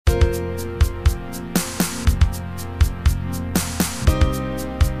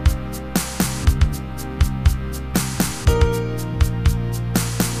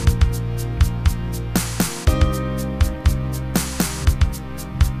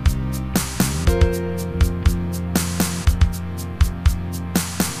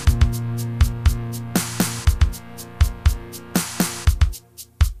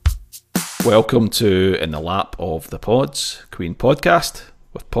Welcome to In the Lap of the Pods, Queen Podcast,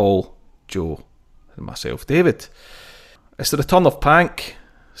 with Paul, Joe, and myself, David. It's the return of Pank,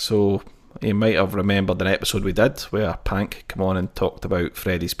 so you might have remembered an episode we did where Pank came on and talked about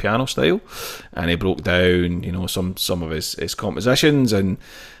Freddie's piano style, and he broke down, some of his compositions, and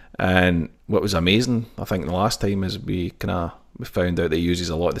what was amazing, I think, the last time is we found out that he uses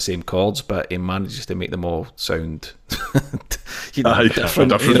a lot of the same chords, but he manages to make them all sound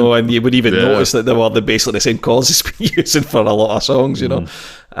different, and you would even notice that they were basically the same chords he's been using for a lot of songs, and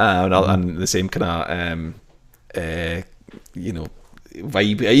the same kind of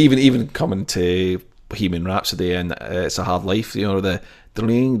vibe. Even coming to Bohemian Rhapsody and It's a Hard Life, the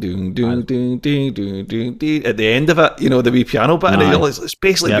ding ding ding ding ding ding ding ding at the end of it, the wee piano bit, and it's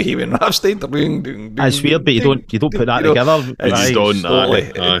basically Bohemian Rhapsody. Ding, ding, ding, it's weird, but you don't put that together. It's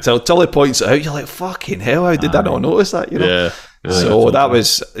totally. Until he points it out, you're like, fucking hell, how did I not notice that? Yeah. So that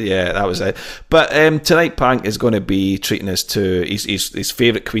was it. But tonight, Pank is going to be treating us to his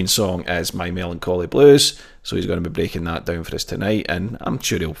favourite Queen song is My Melancholy Blues. So he's going to be breaking that down for us tonight, and I'm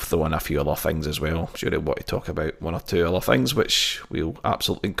sure he'll throw in a few other things as well. I'm sure he'll want to talk about one or two other things, which we'll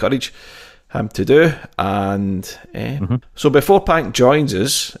absolutely encourage him to do. And so before Pank joins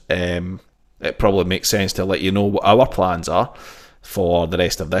us, it probably makes sense to let you know what our plans are for the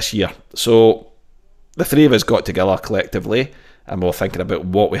rest of this year. So the three of us got together collectively, and we were thinking about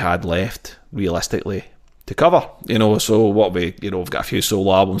what we had left realistically to cover. So what we've got a few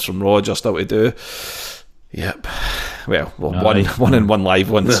solo albums from Roger still to do. Yep. Well, one and one live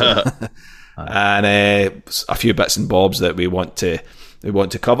ones, and a few bits and bobs that we want to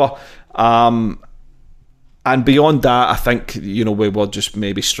cover. And beyond that, I think we were just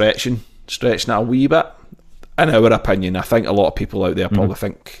maybe stretching it a wee bit. In our opinion, I think a lot of people out there probably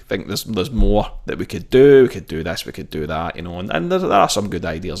think there's more that we could do. We could do this, we could do that, and there are some good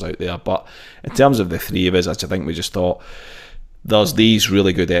ideas out there. But in terms of the three of us, I think we just thought there's these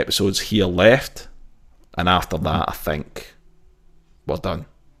really good episodes here left. And after that, I think we're done.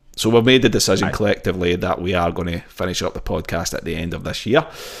 So we've made the decision collectively that we are going to finish up the podcast at the end of this year.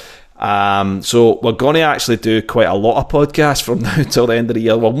 So we're going to actually do quite a lot of podcasts from now till the end of the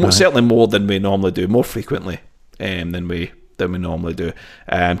year. Well, certainly more than we normally do, more frequently than we normally do.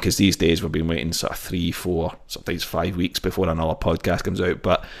 Because these days we've been waiting sort of 3, 4, sometimes 5 weeks before another podcast comes out.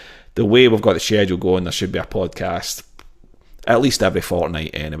 But the way we've got the schedule going, there should be a podcast at least every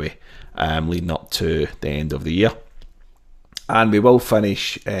fortnight anyway. Leading up to the end of the year, and we will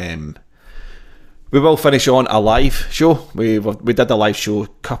finish on a live show. We did a live show a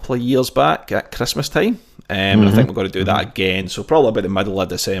couple of years back at Christmas time, and I think we're going to do that again. So probably about the middle of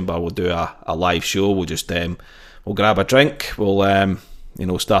December, we'll do a live show. We'll just we'll grab a drink. We'll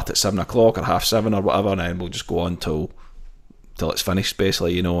start at 7 o'clock or 7:30 or whatever, and then we'll just go on till it's finished,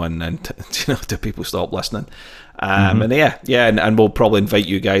 basically, and till people stop listening. And we'll probably invite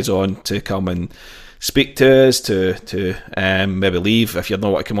you guys on to come and speak to us, to maybe leave, if you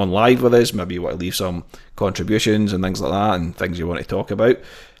don't want to come on live with us, maybe you want to leave some contributions and things like that, and things you want to talk about.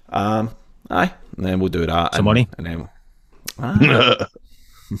 And then we'll do that. Some money. And then,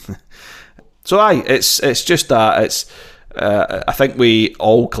 So it's just that it's. I think we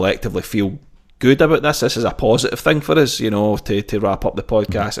all collectively feel good about this. This is a positive thing for us, to wrap up the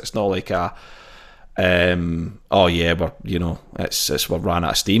podcast. It's not like we're ran out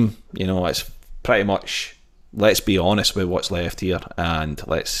of steam. It's pretty much, let's be honest with what's left here, and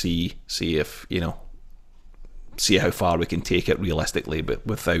let's see if see how far we can take it realistically, but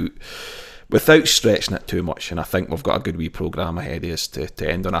without stretching it too much. And I think we've got a good wee programme ahead of us to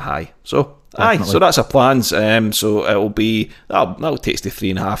end on a high. So so that's our plans. So it'll be that'll take us to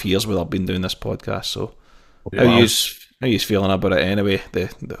 3.5 years where I've been doing this podcast. So how you feeling about it anyway?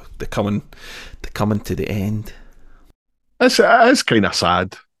 The coming to the end. It's kind of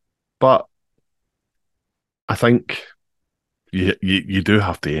sad, but I think you do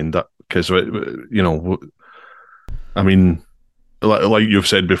have to end it, because I mean, like you've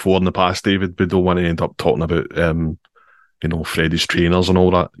said before in the past, David, we don't want to end up talking about Freddie's trainers and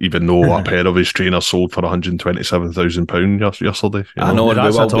all that, even though a pair of his trainers sold for £127,000 yesterday. I know, and we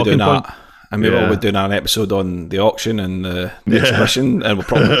will be doing that. And we will be doing an episode on the auction and the exhibition, and we'll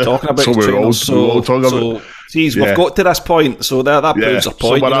probably be talking about trainers. Geez, we've got to this point, so that proves a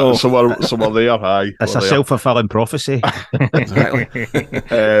point. So we're there, aye. It's a self-fulfilling prophecy. Exactly.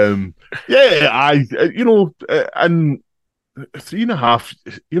 And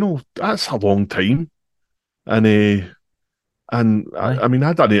 3.5, that's a long time. And I mean,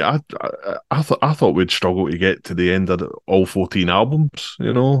 I thought we'd struggle to get to the end of all 14 albums,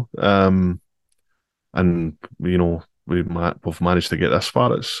 and we've managed to get this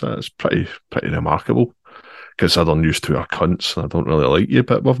far. It's pretty remarkable. Considering used to our cunts, I don't really like you,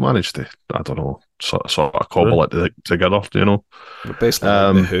 but we've managed to, I don't know, sort of cobble it together, We're basically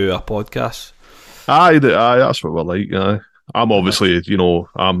like the Who, a podcast. Aye, that's what we're like. Aye. I'm obviously,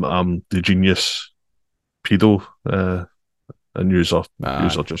 I'm the genius pedo, and user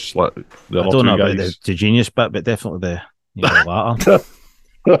just like the other I don't know guys. about the genius bit, but definitely the latter.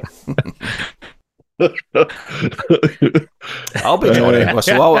 I'll be Johnny.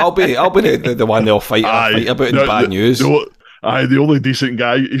 So I'll be the one they'll fight about in bad news. The only decent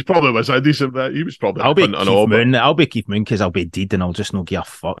guy. He probably was a decent guy. He was probably. I'll be Keith Moon. I'll be Keith Moon because I'll be dead and I'll just not give a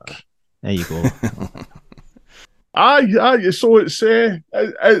fuck. There you go. So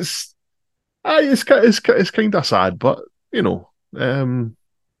it's kind of sad, but who knows?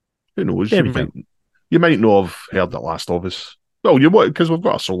 You might not have heard the last of us. Well, you would, because we've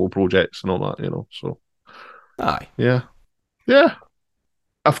got our solo projects and all that, so. Aye. Yeah.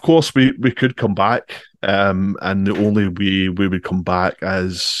 Of course, we could come back, and the only way we would come back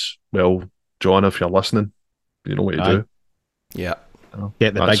is, well, John, if you're listening, you know what to do. Yeah.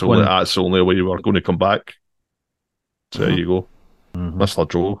 Get the big one. That's the only way we're going to come back. So there you go. Mr.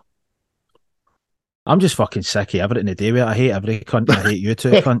 Joe. I'm just fucking sick of everything today. I hate every cunt. I hate you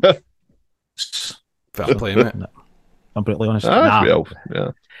two, cunt. Fair play, mate. I'm brutally honest. What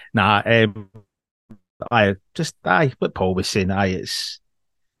Paul was saying,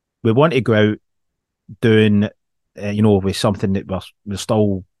 we want to go out doing, with something that we're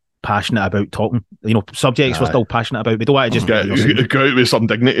still passionate about talking, subjects we're still passionate about. We don't want to just go out with some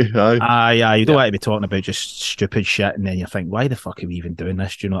dignity. You don't want to be talking about just stupid shit, and then you think, why the fuck are we even doing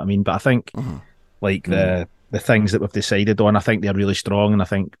this? Do you know what I mean? But I think, the things that we've decided on, I think they're really strong, and I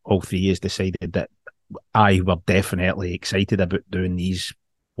think all three has decided that we're definitely excited about doing these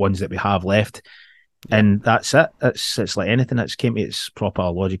ones that we have left, and that's it. It's like anything that's came to its proper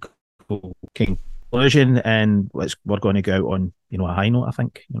logical conclusion, and we're going to go out on a high note. I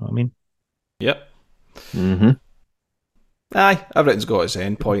think you know what I mean. Yep. Aye, everything's got its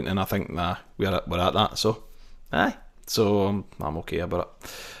end point, and I think we're at that. So so I'm okay about it.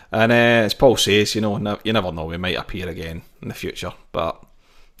 And as Paul says, you never know, we might appear again in the future, but.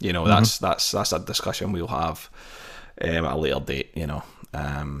 That's a discussion we'll have at a later date.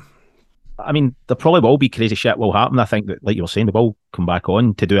 I mean, there probably will be crazy shit will happen. I think that, like you were saying, we will come back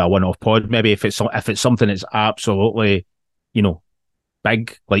on to do a one-off pod. Maybe if it's something that's absolutely,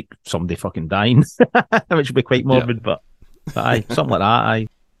 big, like somebody fucking dying, which would be quite morbid. But aye, something like that. Aye.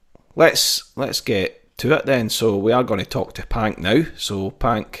 Let's get to it then. So we are going to talk to Pank now. So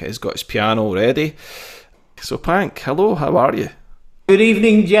Pank has got his piano ready. So Pank, hello, how are you? Good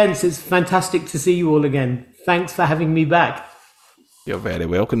evening, gents. It's fantastic to see you all again. Thanks for having me back. You're very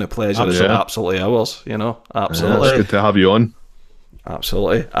welcome. The pleasure is absolutely ours. Absolutely. It's good to have you on.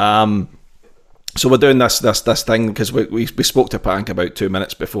 Absolutely. So we're doing this thing because we spoke to Pank about 2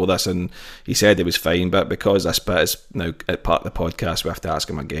 minutes before this, and he said he was fine, but because this bit is now part of the podcast, we have to ask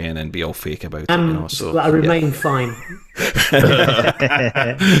him again and be all fake about it. So I remain fine.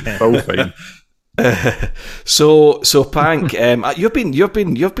 All fine. So Pank, you've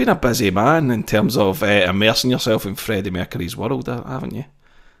been a busy man in terms of immersing yourself in Freddie Mercury's world, haven't you?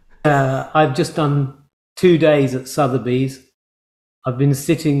 I've just done 2 days at Sotheby's. I've been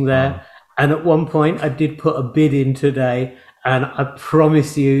sitting there, and at one point I did put a bid in today, and I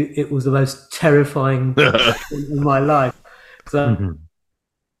promise you it was the most terrifying in my life. So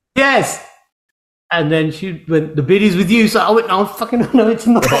yes. And then she went, the bid is with you. So I went, no, it's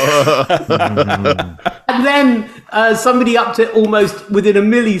not. And then somebody upped it almost within a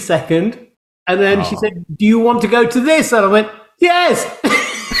millisecond. And then she said, do you want to go to this? And I went, yes.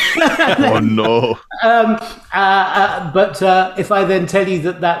 Oh, no. But if I then tell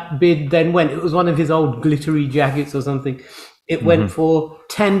you that bid then went, it was one of his old glittery jackets or something. It went for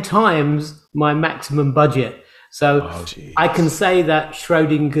 10 times my maximum budget. So I can say that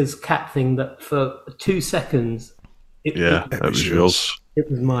Schrodinger's cat thing, that for 2 seconds, it was yours.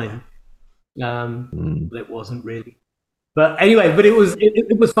 It was mine. It wasn't really. But anyway,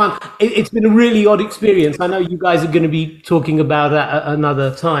 it was fun. It's been a really odd experience. I know you guys are going to be talking about that at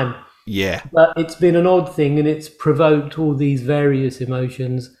another time. Yeah. But it's been an odd thing, and it's provoked all these various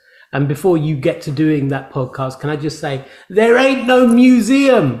emotions. And before you get to doing that podcast, can I just say, there ain't no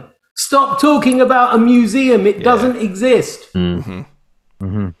museum. Stop talking about a museum. It doesn't exist. Doesn't.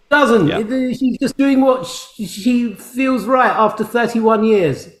 Yeah. She's just doing what she feels right after 31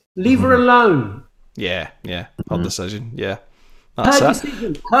 years. Leave her alone. Yeah. Her decision. Yeah. Her That's it.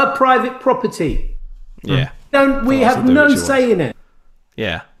 decision. Her private property. Yeah. We have do what no she say wants. in it.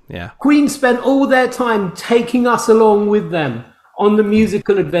 Yeah. Queen spent all their time taking us along with them on the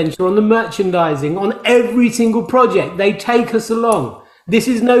musical adventure, on the merchandising, on every single project. They take us along. This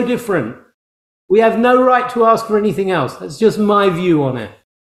is no different. We have no right to ask for anything else. That's just my view on it.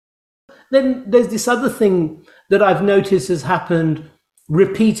 Then there's this other thing that I've noticed has happened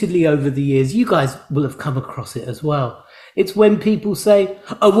repeatedly over the years. You guys will have come across it as well. It's when people say,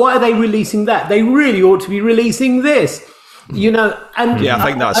 "Oh, why are they releasing that? They really ought to be releasing this." You know, and Yeah, I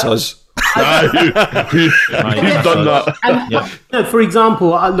think that's us. You've done that. And, you know, for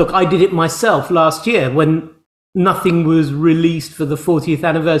example, I did it myself last year when nothing was released for the 40th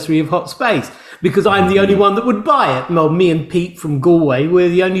anniversary of Hot Space, because I'm the only one that would buy it. Well, me and Pete from Galway were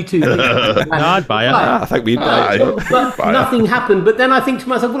the only two. I'd buy it. I think we'd buy it. But nothing happened. But then I think to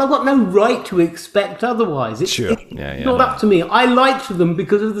myself, well, I've got no right to expect otherwise. It's not up to me. I liked them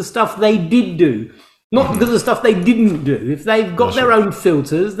because of the stuff they did do, not because of the stuff they didn't do. If they've got their own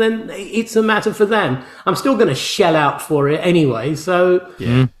filters, then it's a matter for them. I'm still going to shell out for it anyway. So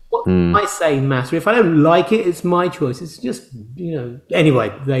what I say matter. If I don't like it, it's my choice. It's just,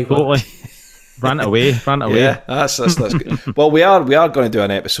 anyway, they Totally. Rant away. Yeah, that's good. Well, we are going to do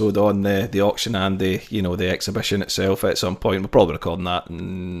an episode on the auction and the exhibition itself at some point. We're probably recording that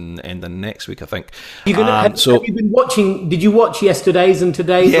end of next week, I think. Have you been watching? Did you watch yesterday's and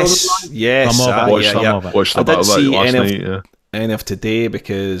today's? Yes. Some of it. Watched I a bit did of that see last night. any of today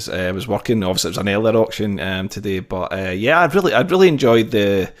because I was working. Obviously, it was an earlier auction today, but I'd really enjoyed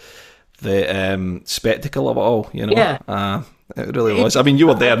the spectacle of it all. Yeah. It really was. I mean, you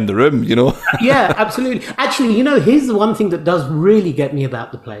were there in the room, Yeah, absolutely. Actually, here's the one thing that does really get me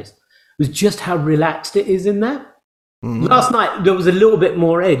about the place was just how relaxed it is in there. Last night there was a little bit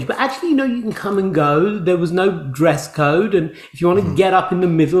more edge, but actually, you can come and go. There was no dress code, and if you want to get up in the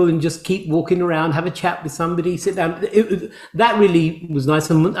middle and just keep walking around, have a chat with somebody, sit down, that really was nice.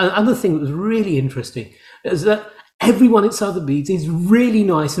 And another thing that was really interesting is that everyone at Sotheby's is really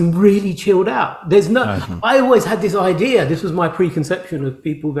nice and really chilled out. There's no. I always had this idea. This was my preconception of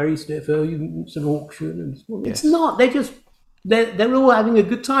people very stiff. Oh, it's an auction, and it's not. They're all having a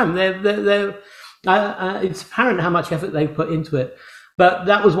good time. It's apparent how much effort they put into it. But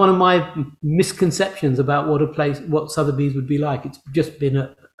that was one of my misconceptions about what Sotheby's would be like. It's just been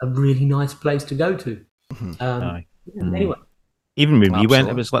a really nice place to go to. Anyway, even when we went,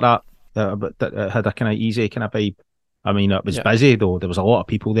 it was like that. But it had a kind of easy kind of vibe. I mean, it was busy though. There was a lot of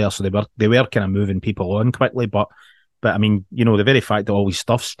people there, so they were kind of moving people on quickly. But I mean, the very fact that all these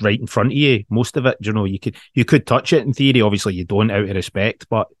stuff's right in front of you, most of it, you could touch it in theory. Obviously, you don't out of respect,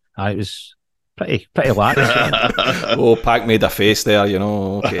 but it was pretty lax. Oh, Pank made a face there,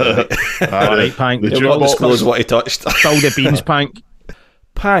 Okay, right. All right, Pank. He'll not disclose what he touched. Spill the beans, Pank.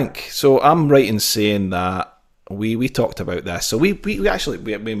 Pank. So I'm right in saying that we talked about this. So we actually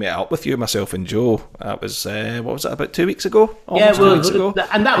met up with you, myself and Joe. That was what was it, about 2 weeks ago? Almost 2 weeks ago.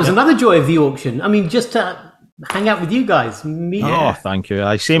 And that was another joy of the auction. I mean, just to hang out with you guys. Oh, thank you.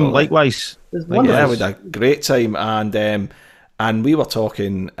 Likewise. We had a great time, and we were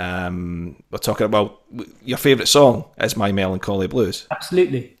talking. We're talking about your favourite song is My Melancholy Blues.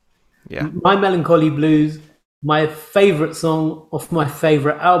 Absolutely. Yeah. My Melancholy Blues, my favourite song off my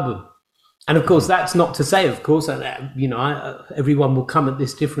favourite album. And of course, that's not to say, of course, everyone will come at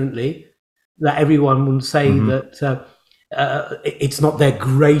this differently. That everyone will say that it's not their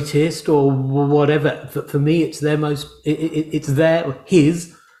greatest or whatever. For me, it's their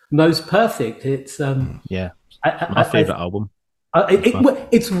his most perfect. It's my favourite album.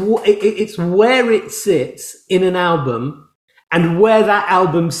 It's where it sits in an album and where that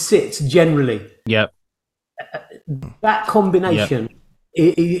album sits generally. Yep. That combination. Yep.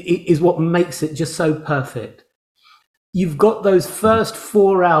 Is what makes it just so perfect. You've got those first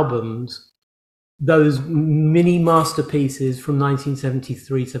 4 albums, those mini masterpieces from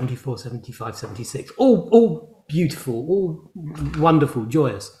 1973, 74, 75, 76, all beautiful, all wonderful,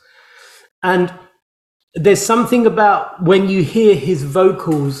 joyous. And there's something about when you hear his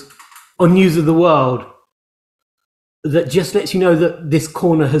vocals on News of the World that just lets you know that this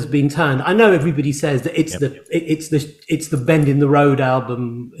corner has been turned. I know everybody says that it's the Bend in the Road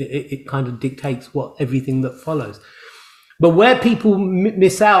album. It kind of dictates everything that follows. But where people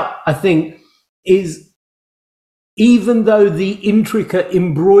miss out, I think, is even though the intricate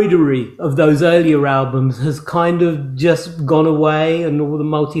embroidery of those earlier albums has kind of just gone away, and all the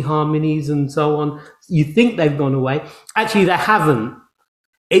multi-harmonies and so on, you think they've gone away. Actually, they haven't.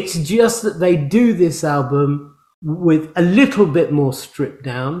 It's just that they do this album with a little bit more stripped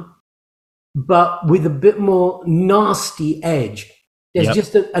down, but with a bit more nasty edge. There's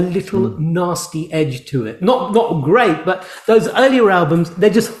just a little nasty edge to it. Not great, but those earlier albums, they're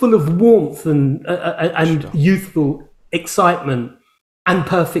just full of warmth and youthful excitement and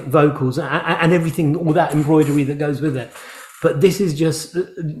perfect vocals and everything, all that embroidery that goes with it. But this is just,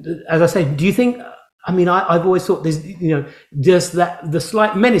 as I say, do you think, I mean, I've always thought there's, just that, the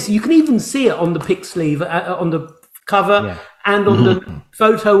slight menace. You can even see it on the pick sleeve, on the cover, and on the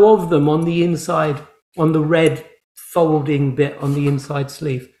photo of them on the inside, on the red folding bit on the inside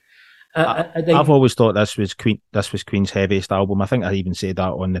sleeve. I've always thought this was Queen's heaviest album. I think I even said that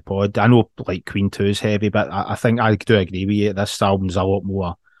on the pod. I know like Queen 2 is heavy, but I think I do agree with you. This album's a lot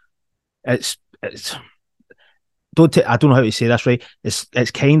more. I don't know how to say this right.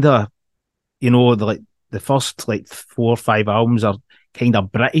 It's kind of, the first like 4 or 5 albums are kind of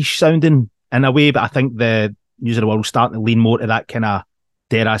British sounding in a way, but I think the News of the World's starting to lean more to that kind of,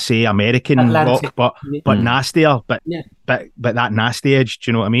 dare I say, American Atlantic rock, but nastier, but that nasty edge. Do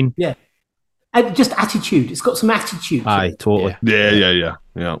you know what I mean? Yeah, and just attitude. It's got some attitude. Aye, totally. Yeah.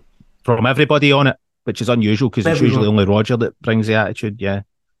 From everybody on it, which is unusual because it's usually only Roger that brings the attitude. Yeah,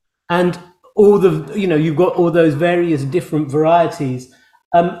 and all the you've got all those various different varieties.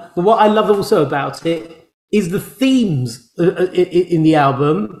 But what I love also about it is the themes in the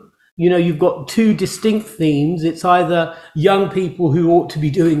album. You've got 2 distinct themes. It's either young people who ought to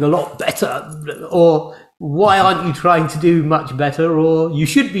be doing a lot better, or why aren't you trying to do much better, or you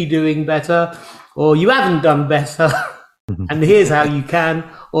should be doing better, or you haven't done better, and here's how you can,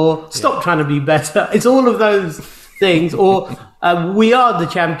 or stop trying to be better. It's all of those things, or we are the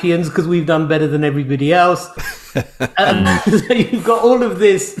champions because we've done better than everybody else. So you've got all of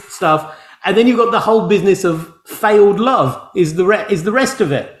this stuff, and then you've got the whole business of failed love is the rest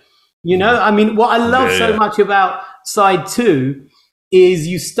of it. I mean, what I love so much about side 2 is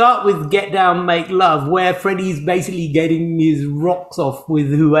you start with Get Down, Make Love, where Freddie's basically getting his rocks off with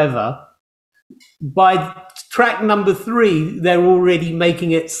whoever. By track number 3, they're already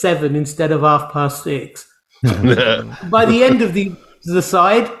making it 7 instead of 6:30. By the end of the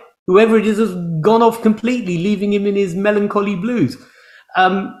side, whoever it is has gone off completely, leaving him in his melancholy blues.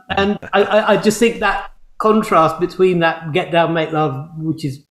 And I just think that contrast between that Get Down, Make Love, which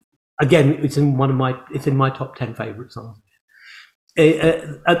is, again, it's in my top 10 favorite songs.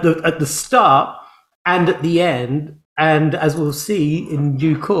 At the start and at the end, and as we'll see in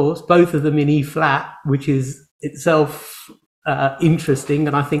due course, both of them in E flat, which is itself interesting,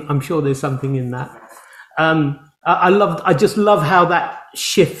 and I'm sure there's something in that. I just love how that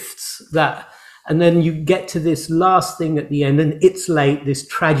shifts that, and then you get to this last thing at the end, and It's Late, this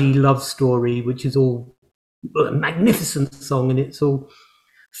tragic love story, which is all a magnificent song, and it's all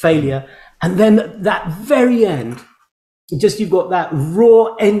failure. And then at that very end, just you've got that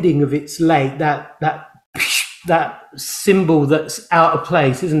raw ending of It's Late, that symbol that's out of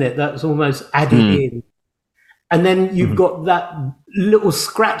place, isn't it? That's almost added in. And then you've got that little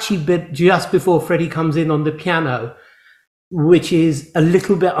scratchy bit just before Freddie comes in on the piano, which is a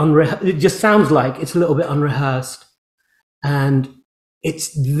little bit unrehearsed. It just sounds like it's a little bit unrehearsed. And it's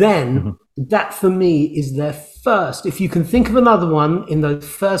then, that for me is their first, if you can think of another one in those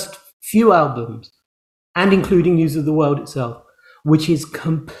first few albums, and including News of the World itself, which is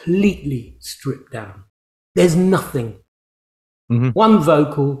completely stripped down. There's nothing. One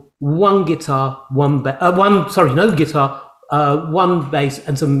vocal, one guitar, one bass,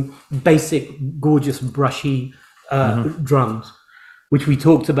 and some basic, gorgeous, brushy drums, which we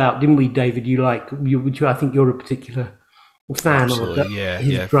talked about, didn't we, David? Which I think you're a particular fan Absolutely, of.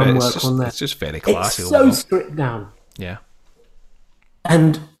 His drum work on that. It's just very classy. It's so stripped down. Yeah.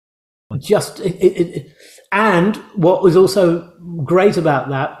 And just and what was also great about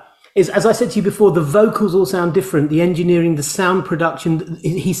that is, as I said to you before, the vocals all sound different. The engineering, the sound production,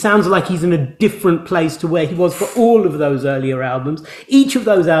 he sounds like he's in a different place to where he was for all of those earlier albums. Each of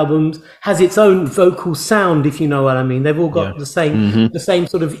those albums has its own vocal sound, if you know what I mean. They've all got the same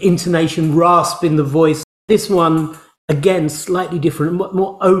sort of intonation, rasp in the voice. This one, again, slightly different,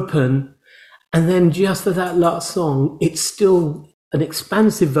 more open. And then just for that last song, it's still an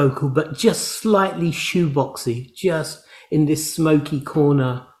expansive vocal, but just slightly shoeboxy, just in this smoky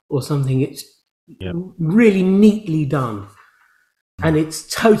corner or something. It's really neatly done, and it's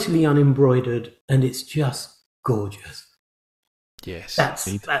totally unembroidered, and it's just gorgeous. Yes. That's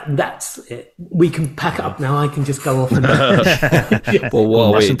it. We can pack it up now. I can just go off and Well, what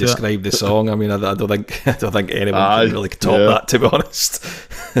a way to listen to describe the song. I mean, I don't think anyone can really top that, to be honest.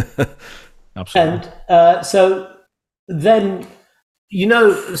 Absolutely. And so then,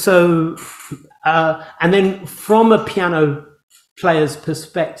 and then from a piano player's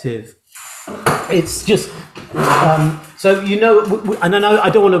perspective, it's just so and I know I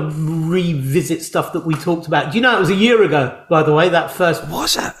don't want to revisit stuff that we talked about. Do you know it was a year ago, by the way, that first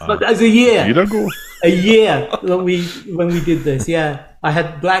Was it? But it was a year ago. A year when we did this. Yeah, I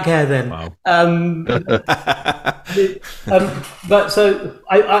had black hair then. Wow. But so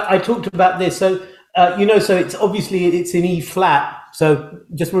I talked about this. So so it's obviously it's in E flat. So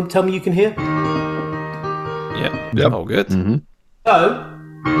just tell me you can hear. Yeah. Yep. All good. Mm-hmm. So,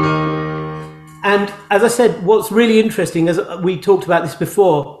 and as I said, what's really interesting, as we talked about this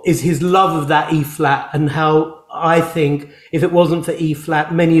before, is his love of that E flat, and how I think if it wasn't for E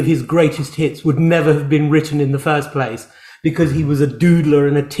flat, many of his greatest hits would never have been written in the first place, because he was a doodler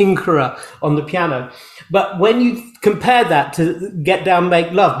and a tinkerer on the piano. But when you compare that to Get Down,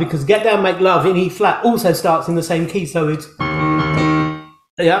 Make Love, because Get Down, Make Love in E flat also starts in the same key, so it's,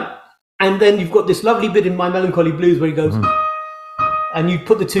 yeah. And then you've got this lovely bit in My Melancholy Blues where he goes, and you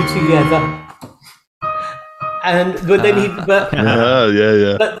put the two together. And but then but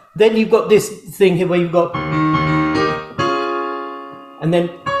then you've got this thing here where you've got, and then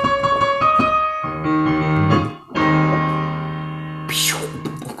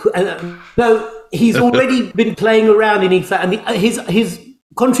so he's already been playing around in E flat, and his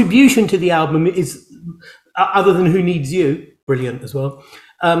contribution to the album is, other than Who Needs You, brilliant as well,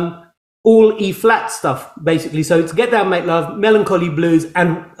 all E flat stuff basically. So it's Get Down, Make Love, Melancholy Blues,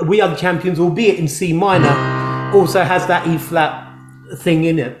 and We Are the Champions, albeit in C minor, also has that E flat thing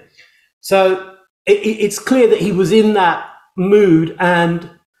in it. So it's clear that he was in that mood, and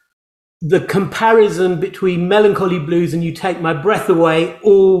the comparison between Melancholy Blues and You Take My Breath Away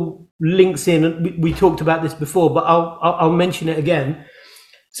all links in. We talked about this before, but I'll mention it again.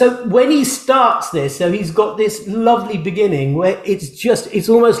 So when he starts this, so he's got this lovely beginning where it's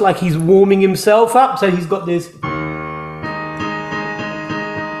almost like he's warming himself up. So he's got this,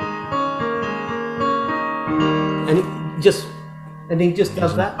 and he just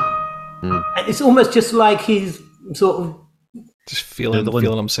does that. And it's almost just like he's sort of Just feeling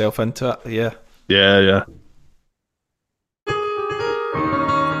himself into it. Yeah. Yeah.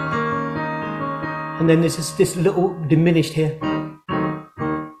 And then there's this little diminished here.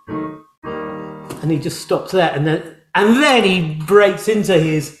 And he just stops there, and then he breaks into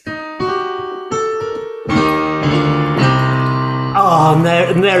his. Oh, and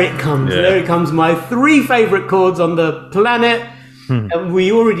there it comes. Yeah. There it comes. My three favourite chords on the planet. And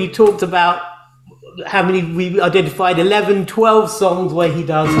we already talked about how many we identified, 11, 12 songs where he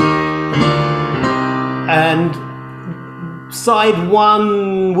does. And side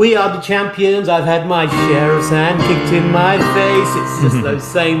one, We Are the Champions, I've had my share of sand kicked in my face. It's just those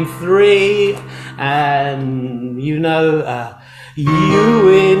same three. And you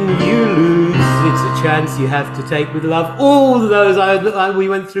win, you lose, it's a chance you have to take with love. All those, we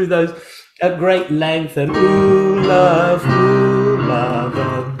went through those at great length. And ooh love,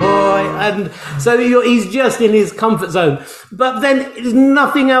 oh boy. And so he's just in his comfort zone. But then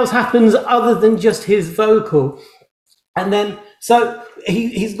nothing else happens other than just his vocal. And then, so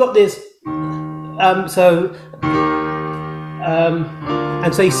he's got this, and so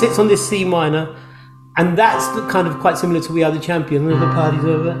he sits on this C minor, and that's kind of quite similar to We Are the Champions, and the party's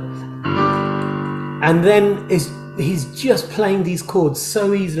over. And then he's just playing these chords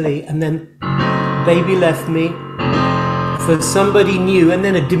so easily, and then Baby Left Me for Somebody New, and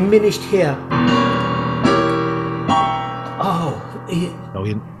then a diminished here. Oh,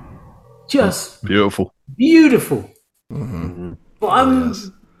 brilliant. Just beautiful. Mm-hmm. But I'm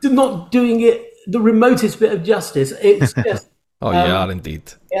not doing it the remotest bit of justice. It's just you are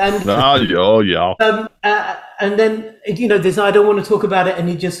indeed. And yeah. And then this, I don't want to talk about it, and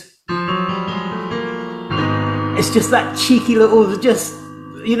it's just that cheeky little, and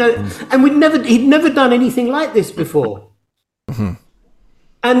he'd never done anything like this before. Mm-hmm.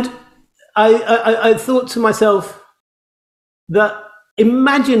 And I thought to myself that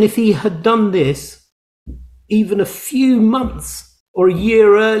imagine if he had done this even a few months or a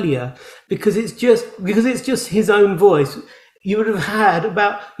year earlier, because it's just his own voice. You would have had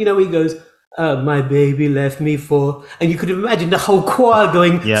about, he goes, my baby left me for, and you could imagine the whole choir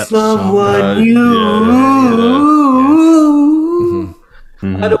going, someone new. Mm-hmm.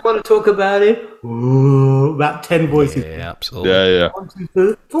 I don't want to talk about it. Ooh, about 10 voices. Yeah, absolutely. Yeah. 1, 2,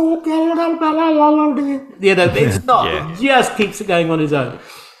 3, 4. You know, it's not. It just keeps it going on his own.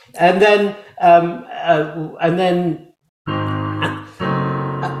 And then,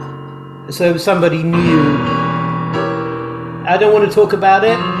 so somebody new. I don't want to talk about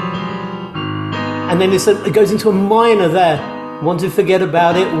it. And then it goes into a minor there. Want to forget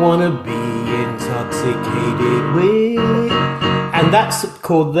about it, want to be intoxicated with. And that's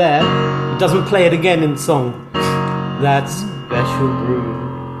chord there. It doesn't play it again in the song. That special brew.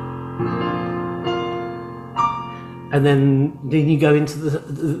 And then you go into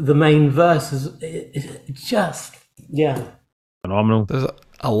the main verse. It's just, phenomenal. There's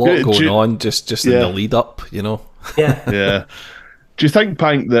a lot going on just in the lead up, you know. Yeah. Yeah. Do you think,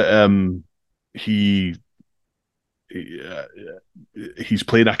 Pank, that he's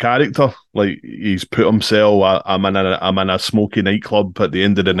playing a character? Like, he's put himself, I'm in a smoky nightclub at the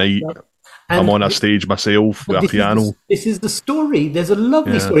end of the night. I'm on a stage myself with a piano. This is the story. There's a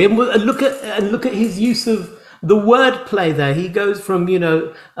lovely story, and look at his use of the wordplay there. He goes from he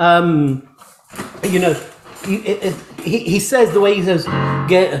says the way he says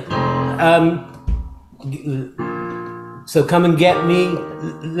so come and get me,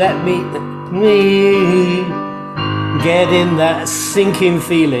 let me get in that sinking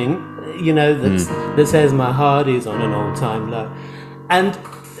feeling, that says my heart is on an all-time low. And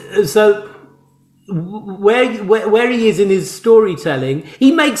so where he is in his storytelling,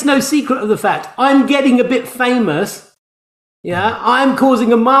 he makes no secret of the fact, I'm getting a bit famous, I'm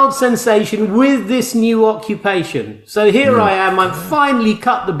causing a mild sensation with this new occupation. So here I am, I'm finally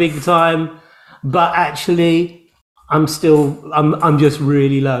cut the big time, but actually I'm just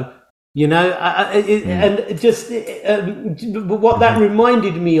really low. And just what that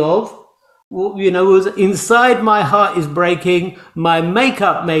reminded me of, was inside my heart is breaking, my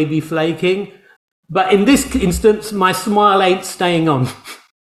makeup may be flaking, but in this instance, my smile ain't staying on.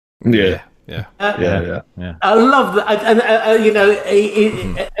 Yeah. I love that,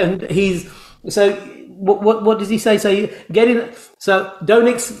 and he's so. What does he say? So get in. So don't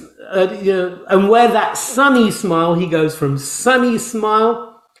and where that sunny smile, he goes from sunny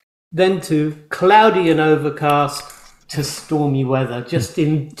smile, then to cloudy and overcast to stormy weather, just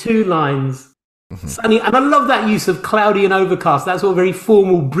in 2 lines. Sunny, and I love that use of cloudy and overcast. That's a very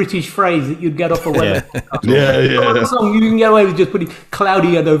formal British phrase that you'd get off a weather. Yeah. Song, you can get away with just putting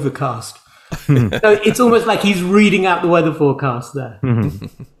cloudy and overcast. So it's almost like he's reading out the weather forecast there.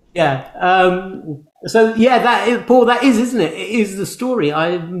 So Paul, that is, isn't it? It is the story.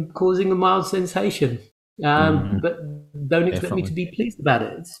 I'm causing a mild sensation, but don't expect me to be pleased about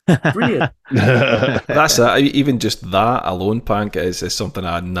it. It's brilliant. That's it. Even just that alone, Pank, is something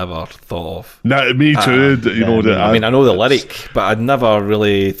I never thought of. No, me too. I know the lyric, but I'd never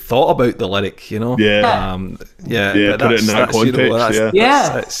really thought about the lyric. Yeah. Put it in that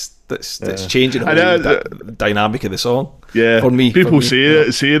context. That's changing the dynamic of the song. Yeah, for me. People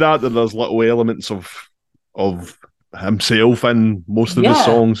say that there's little elements of himself in most of the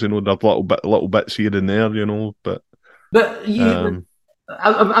songs. There's little bits here and there. But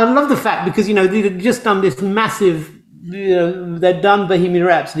I love the fact because they've just done this massive. They've done Bohemian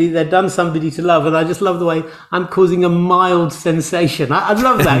Rhapsody. They've done Somebody to Love, and I just love the way I'm causing a mild sensation. I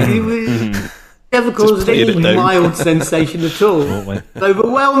love that. Never caused any mild sensation at all.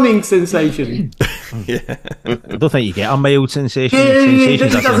 Overwhelming sensation. I don't think you get a mild sensation. He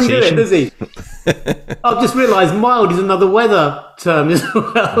doesn't do it, does he? I've just realised mild is another weather term as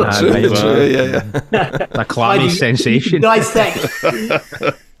well. True. A clammy sensation. Dissect.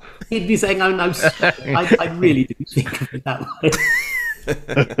 He'd be saying, "Oh no, I really didn't think of it that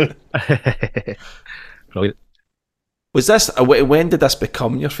way." Brilliant. Was this? When did this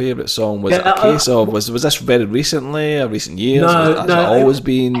become your favourite song? Was it a case of was this very recently, or recent years? Has it always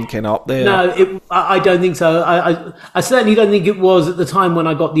been kind of up there? No, I don't think so. I certainly don't think it was at the time when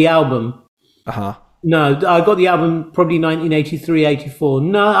I got the album. No, I got the album probably 1983, 84.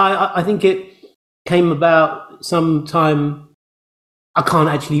 No, I think it came about sometime. I can't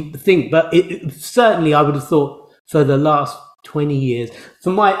actually think, but it certainly I would have thought for the last 20 years.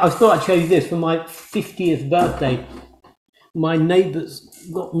 I thought I'd show you this for my 50th birthday. My neighbours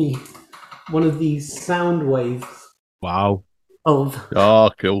got me one of these sound waves. Wow. Cool.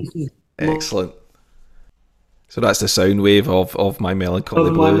 Excellent. So that's the sound wave of My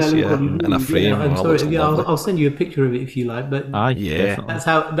Melancholy Blues, in a frame. I'm sorry, I'll send you a picture of it if you like. But that's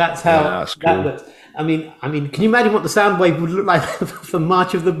how that looks. I mean, can you imagine what the sound wave would look like for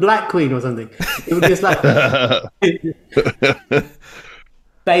March of the Black Queen or something? It would just like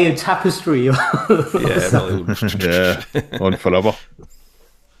Bayeux Tapestry. On forever.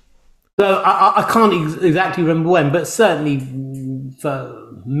 So I can't exactly remember when, but certainly for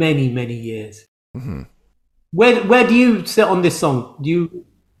many, many years. Mm-hmm. Where do you sit on this song? Do you?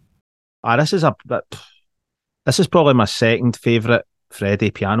 This is probably my second favourite Freddie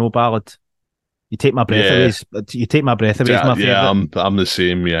piano ballad. You take my breath away. You take my breath away. Is my favourite. I'm the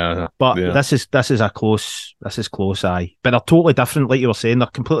same. Yeah, but this is close. Aye, but they're totally different. Like you were saying, they're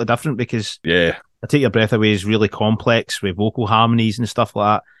completely different because I Take Your Breath Away is really complex with vocal harmonies and stuff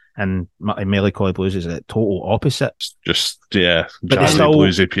like that. And Melancholy Blues is a total opposite. Just jazzy,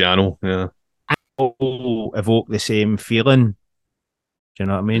 bluesy piano. Yeah, all evoke the same feeling. Do you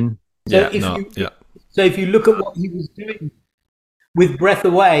know what I mean? So if you look at what he was doing with Breath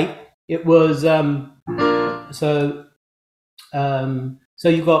Away, it was so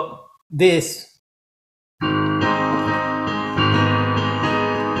you've got this.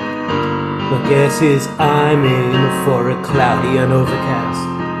 My guess is I'm in for a cloudy and overcast.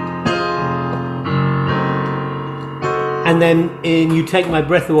 And then in You Take My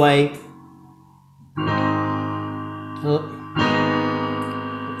Breath Away,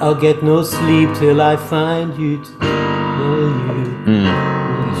 I'll get no sleep till I find you to tell you.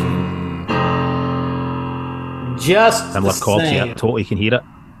 Just and the with chords, same. yeah, totally can hear it.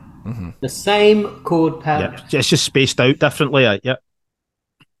 Mm-hmm. The same chord pattern. Yeah, it's just spaced out differently. Yeah.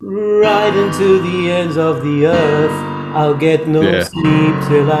 Right into the ends of the earth, I'll get no sleep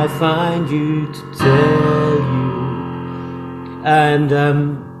till I find you to tell you. And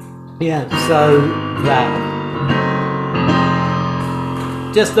so that.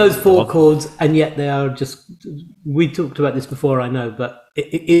 Just those four chords, and yet they are just. We talked about this before, I know, but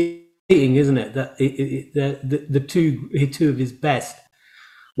it's isn't it? That the two of his best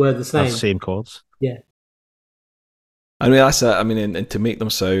were the same. Same chords. Yeah. I mean, that's it. I mean, and to make them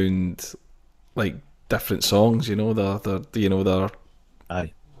sound like different songs, they're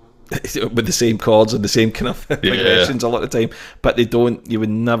aye, with the same chords and the same kind of progressions a lot of the time, but they don't. You would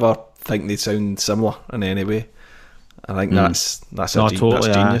never think they sound similar in any way. I think that's that's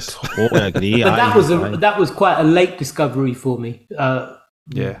genius. I totally agree. But that was quite a late discovery for me.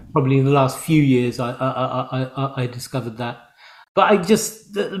 Probably in the last few years, I discovered that. But I've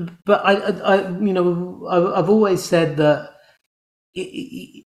always said that,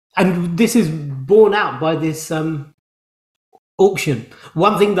 and this is borne out by this auction.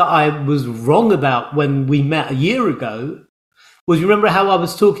 One thing that I was wrong about when we met a year ago was, you remember how I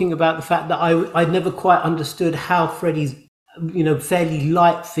was talking about the fact that I never quite understood how Freddie's, fairly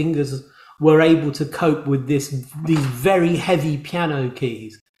light fingers were able to cope with these very heavy piano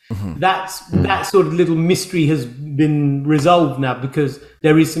keys. Mm-hmm. That sort of little mystery has been resolved now, because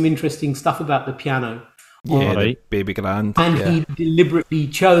there is some interesting stuff about the piano. Yeah, the Baby Grand. And he deliberately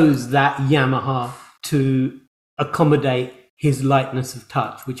chose that Yamaha to accommodate his lightness of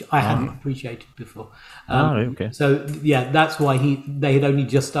touch, which I hadn't appreciated before. So that's why they had only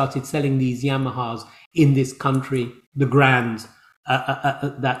just started selling these Yamahas in this country, the Grands,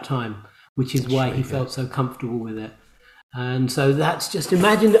 at that time, which is why he felt so comfortable with it. And so that's just,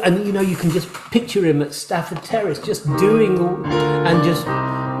 imagine, and you can just picture him at Stafford Terrace just doing all, and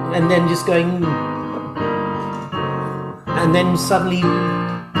then just going, and then suddenly,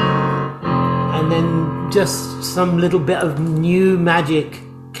 and then just some little bit of new magic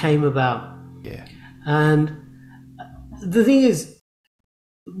came about. Yeah. And the thing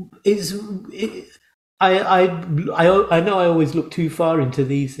I know I always look too far into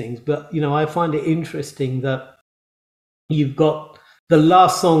these things, but I find it interesting that you've got the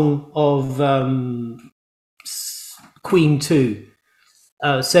last song of Queen 2,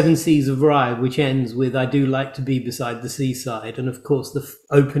 Seven Seas of Rye, which ends with I Do Like to Be Beside the Seaside. And of course, the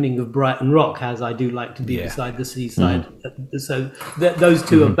opening of Brighton Rock has I Do Like to Be Beside the Seaside. Mm-hmm. So those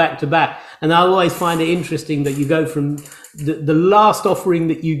two are back to back. And I always find it interesting that you go from the last offering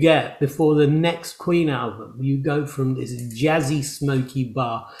that you get before the next Queen album, you go from this jazzy, smoky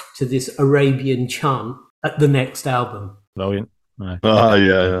bar to this Arabian chant at the next album. Brilliant. Yeah.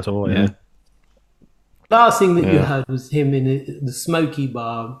 Last thing that you heard was him in the smoky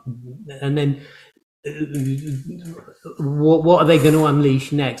bar, and then what are they going to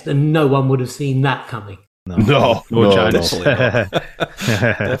unleash next? And no one would have seen that coming. No chance.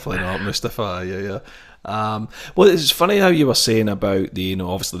 Definitely not, Mustafa. Yeah. Well, it's funny how you were saying about the,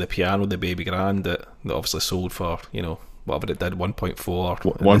 obviously the piano, the Baby Grand that obviously sold for, whatever it did, 1.4.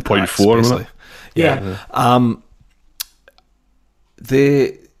 1.4, yeah.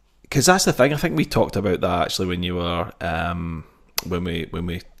 Because that's the thing. I think we talked about that actually when you were when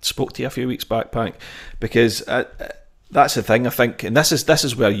we spoke to you a few weeks back, Pank. Because that's the thing. I think, and this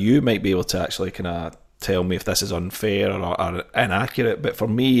is where you might be able to actually kind of tell me if this is unfair or inaccurate, but for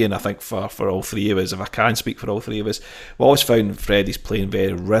me, and I think for all three of us, if I can speak for all three of us, we always found Freddie's playing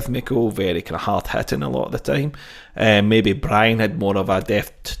very rhythmical, very kind of hard hitting a lot of the time. Maybe Brian had more of a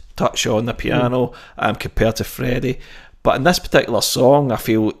deft touch on the piano compared to Freddie, but in this particular song, I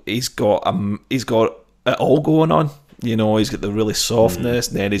feel he's got it all going on. You know, he's got the really softness,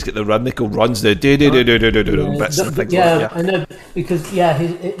 and then he's got the rhythmical runs, the do bits and things like that. I know, because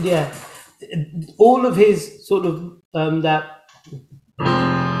all of his sort of that.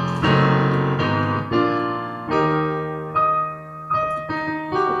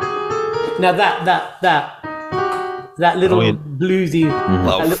 Now that little bluesy,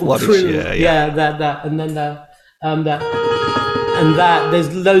 that little trill, that, and then that, and that.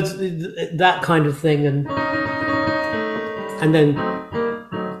 There's loads that kind of thing, and then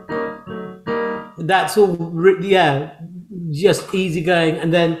that's all, just easy going.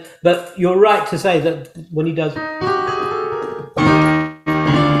 And then, but you're right to say that when he does,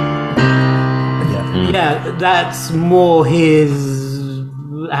 that's more his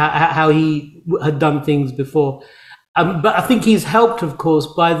how he had done things before. But I think he's helped, of course,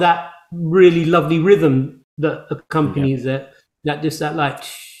 by that really lovely rhythm that accompanies it. That just that like.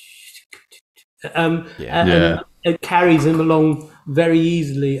 And it carries him along very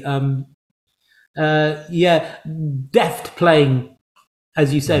easily. Deft playing,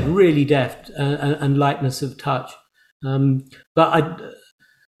 as you said, really deft, and lightness of touch. But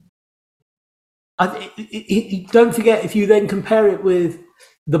don't forget, if you then compare it with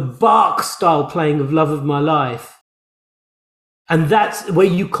the Bach style playing of Love of My Life, and that's where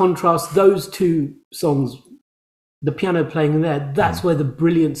you contrast those two songs, the piano playing in there, that's where the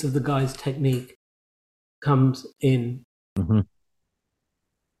brilliance of the guy's technique comes in.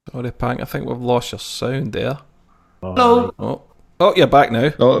 Sorry, Pank, I think we've lost your sound there. Hello. Oh, you're back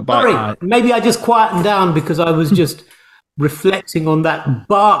now. Sorry, maybe I just quietened down because I was just reflecting on that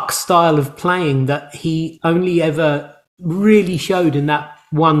Bach style of playing that he only ever really showed in that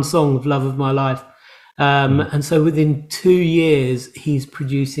one song of Love of My Life. And so within 2 years, he's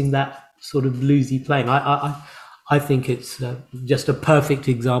producing that sort of bluesy playing. I think it's just a perfect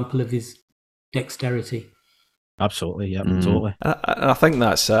example of his dexterity. Absolutely, yeah, totally. And I think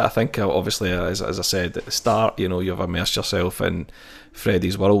that's it. I think obviously, as I said at the start, you've immersed yourself in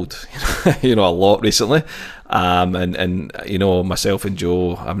Freddie's world, a lot recently, and myself and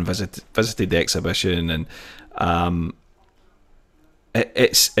Joe having visited the exhibition, and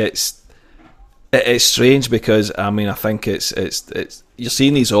it's strange because I think it's you're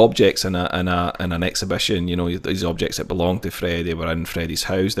seeing these objects in an exhibition. These objects that belong to Freddie were in Freddie's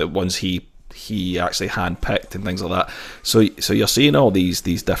house that once he actually handpicked and things like that. So you're seeing all these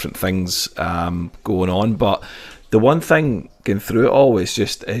different things going on. But the one thing going through it all is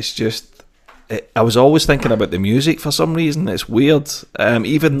just I was always thinking about the music for some reason. It's weird.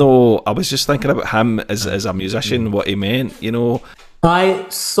 Even though I was just thinking about him as a musician, what he meant. I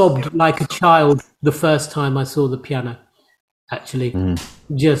sobbed like a child the first time I saw the piano. Actually,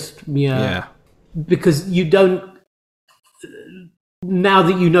 because you don't. Now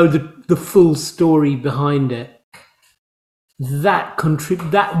that you know the full story behind it, that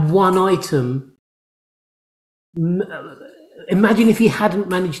one item. Imagine if he hadn't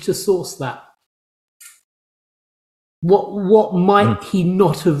managed to source that. What might he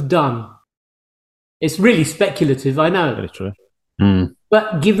not have done? It's really speculative, I know. Very true.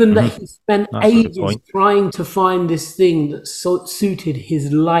 But given that he spent ages trying to find this thing that suited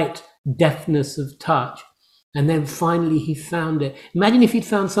his light deftness of touch, and then finally he found it. Imagine if he'd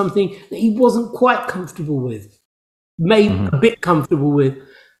found something that he wasn't quite comfortable with, maybe a bit comfortable with,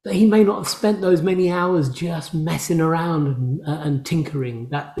 that he may not have spent those many hours just messing around and tinkering.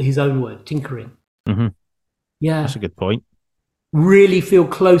 That his own word, tinkering. Yeah, that's a good point. Really feel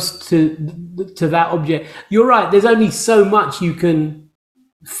close to that object. You're right. There's only so much you can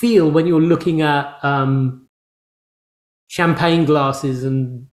feel when you're looking at champagne glasses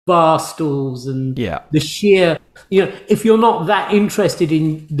and bar stools and the sheer, if you're not that interested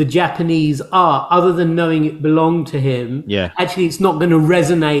in the Japanese art, other than knowing it belonged to him, actually it's not going to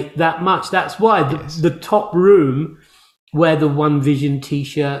resonate that much. That's why the top room where the One Vision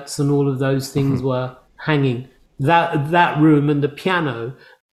t-shirts and all of those things were hanging, that room and the piano,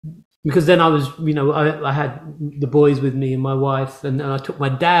 because then I was, I had the boys with me and my wife, and I took my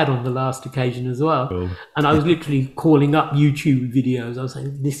dad on the last occasion as well. Cool. And I was literally calling up YouTube videos. I was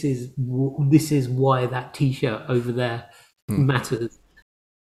saying, this is why that T-shirt over there matters.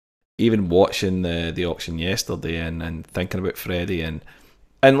 Even watching the auction yesterday and thinking about Freddie and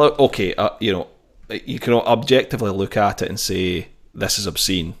look, okay, you can objectively look at it and say this is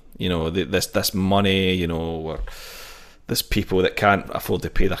obscene. this money, or there's people that can't afford to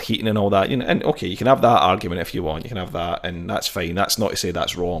pay their heating and all that. And okay, you can have that argument if you want. You can have that, and that's fine. That's not to say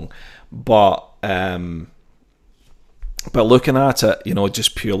that's wrong, but looking at it,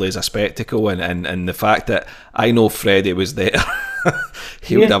 just purely as a spectacle, and the fact that I know Freddie was there,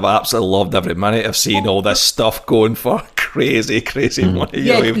 he would have absolutely loved every minute of seeing all this stuff going for crazy money.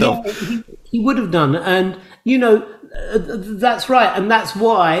 He would have done, and that's right, and that's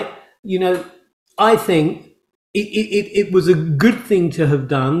why I think it was a good thing to have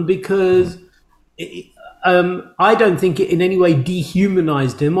done, because I don't think it in any way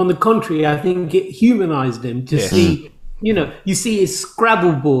dehumanized him. On the contrary, I think it humanized him to see, you see his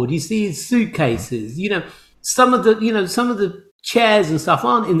Scrabble board, you see his suitcases, some of the chairs and stuff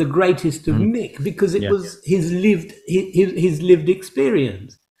aren't in the greatest of nick, because it was his lived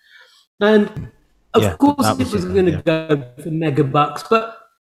experience. And of course it was going to go for megabucks, but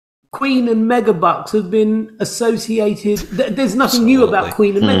Queen and megabucks have been associated. There's nothing new about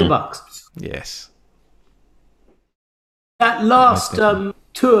Queen and megabucks. Yes. That last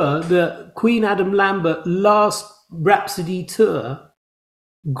tour, the Queen Adam Lambert last Rhapsody tour,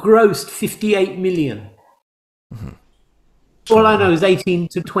 grossed 58 million. All I know is 18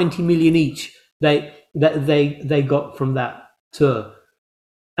 to 20 million each they got from that tour.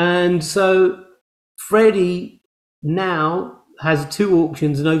 And so Freddie now has 2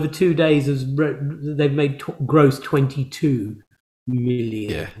 auctions, and over 2 days they've made gross 22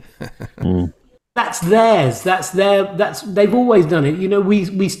 million. Yeah. That's theirs. They've always done it.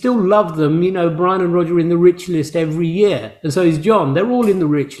 We still love them. Brian and Roger are in the rich list every year, and so is John. They're all in the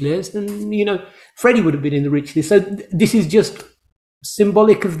rich list, and Freddie would have been in the rich list. So this is just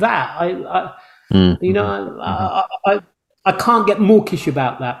symbolic of that. I can't get mawkish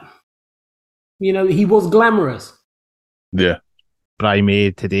about that. He was glamorous. Yeah. Brian May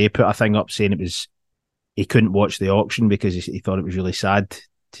today put a thing up saying he couldn't watch the auction because he thought it was really sad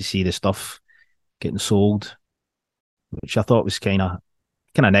to see the stuff getting sold, which I thought was kind of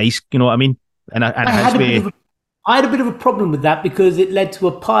nice. You know what I mean? And I had a bit of a problem with that, because it led to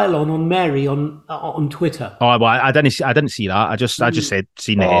a pile on Mary on Twitter. Oh well, I didn't see that. I just said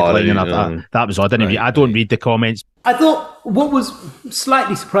seen the headline, and I thought that was odd. I don't read the comments. I thought what was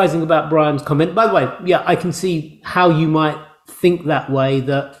slightly surprising about Brian's comment. By the way, yeah, I can see how you might think that way.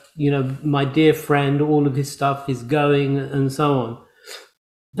 That my dear friend, all of his stuff is going, and so on.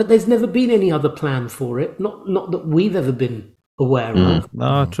 But there's never been any other plan for it. Not that we've ever been aware of.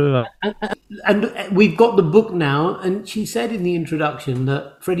 No, true. And we've got the book now, and she said in the introduction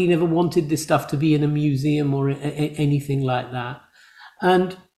that Freddie never wanted this stuff to be in a museum or anything like that.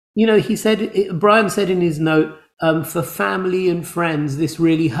 And, he said, Brian said in his note, for family and friends, this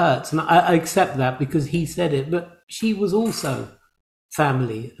really hurts. And I accept that, because he said it, but she was also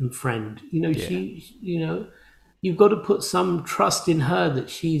family and friend. You've got to put some trust in her that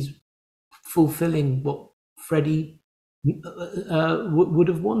she's fulfilling what Freddie would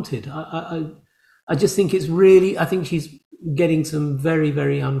have wanted. I just think it's really, I think she's getting some very,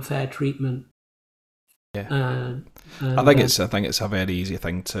 very unfair treatment. Yeah, I think it's a very easy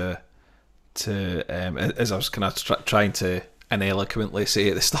thing to as I was kind of trying to ineloquently say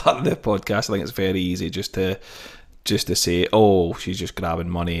at the start of the podcast, I think it's very easy just to say, oh, she's just grabbing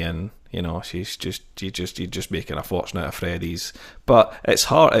money, and you're just making a fortune out of Freddie's. But it's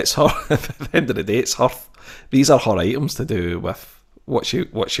her. At the end of the day, it's her. These are her items to do with what she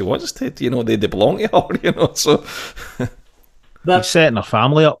wants to. They belong to her. So she's setting her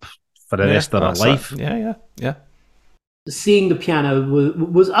family up for the rest of her life. Yeah. Seeing the piano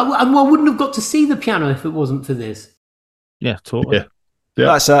was I wouldn't have got to see the piano if it wasn't for this. Yeah, totally. Yeah.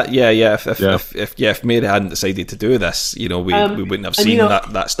 That's it. Yeah. If Mary hadn't decided to do this, we wouldn't have seen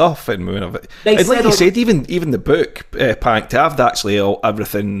that stuff, and we wouldn't have. Like you said, even the book, Pank, to have actually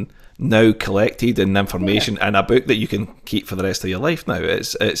everything now collected and information in a book that you can keep for the rest of your life now.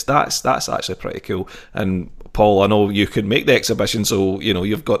 That's actually pretty cool. And Paul, I know you could make the exhibition, so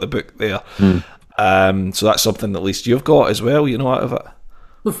you've got the book there. So that's something at least you've got as well. Out of it.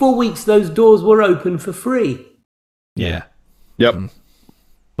 For 4 weeks, those doors were open for free. Yeah. Yep.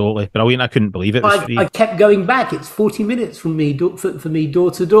 Totally. But I couldn't believe it was free. I kept going back. It's 40 minutes from me for me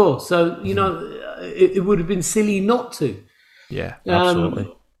door to door. So it would have been silly not to. Yeah,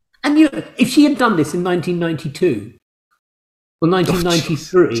 absolutely. And if she had done this in 1992 or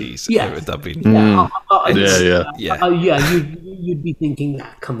 1993, it would have been. You'd be thinking,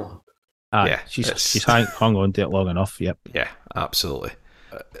 come on. She's hung on to it long enough. Yep. Yeah, absolutely.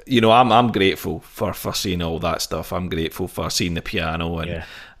 I'm grateful for seeing all that stuff. I'm grateful for seeing the piano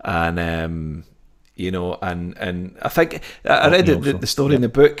and and I think I read the story in the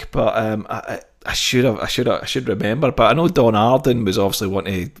book, but I should remember. But I know Don Arden was obviously want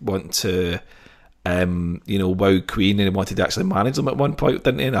to wow Queen, and he wanted to actually manage them at one point,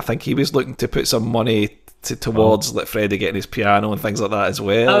 didn't he? And I think he was looking to put some money towards like Freddie getting his piano and things like that as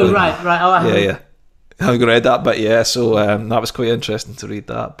well. Oh, right. Yeah. I haven't read that, but yeah, so that was quite interesting to read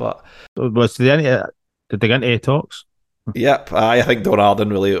that. But did they get into any talks? Yep, I think Don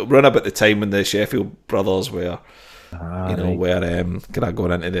Arden really run about the time when the Sheffield brothers were, were kind of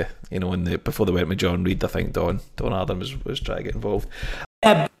going into before they went with John Reid. I think Don Arden was trying to get involved.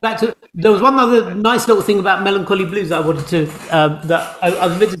 There was one other nice little thing about Melancholy Blues that I wanted to that I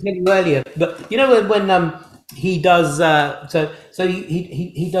was meant to tell you earlier. But you know when he does so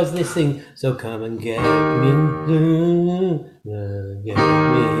he does this thing. So come and get me, get me.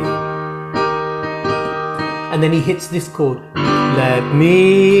 And then he hits this chord. Let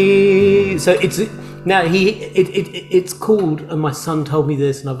me. So it's now it's called, and my son told me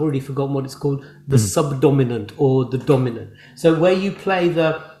this, and I've already forgotten what it's called. The subdominant or the dominant. So where you play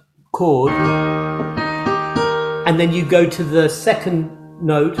the chord, and then you go to the second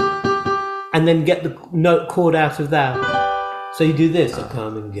note, and then get the note chord out of that. So you do this. So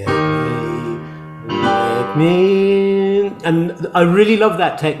come and get me, let me. And I really love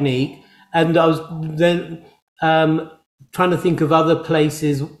that technique. And I was then trying to think of other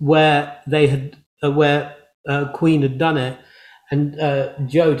places where they had where Queen had done it, and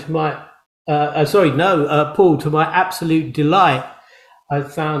Joe, to my Paul, to my absolute delight, I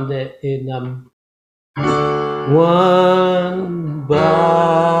found it in One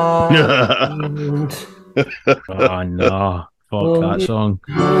Band. Oh no, fuck that song.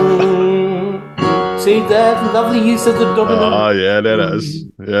 See that lovely use of the dominant. Oh yeah, there it is.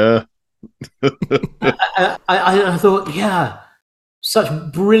 Yeah. I thought, yeah, such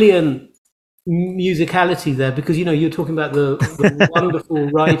brilliant musicality there, because you're talking about the wonderful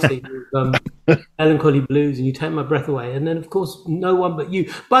writing of Melancholy Blues, and you take my breath away. And then of course No One But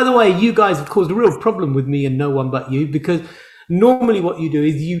You. By the way, you guys have caused a real problem with me in No One But You, because normally what you do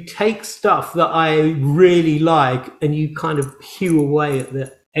is you take stuff that I really like and you kind of hew away at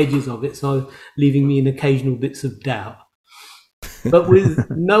the edges of it, so leaving me in occasional bits of doubt. But with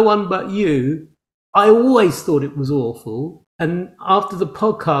No One But You, I always thought it was awful. And after the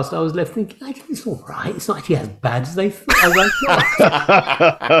podcast, I was left thinking, I think it's all right. It's not actually as bad as they thought.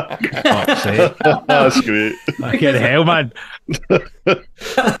 That's great. Fucking hell, man.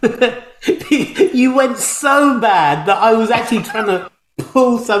 You went so bad that I was actually trying to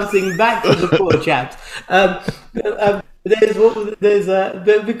pull something back from the poor chaps.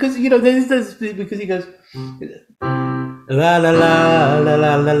 Because he goes la la la la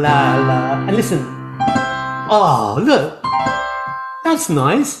la la la, and listen, oh look, that's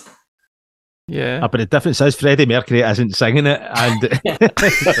nice. Yeah, but the difference is Freddie Mercury isn't singing it, and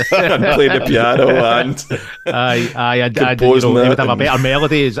playing the piano, and he would have a better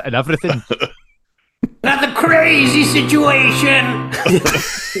melody and everything. That's a crazy situation.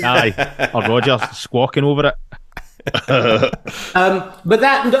 Or Roger squawking over it. But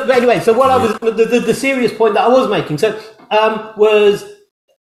anyway, so what I was the serious point that I was making was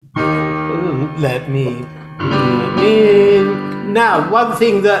let me now, one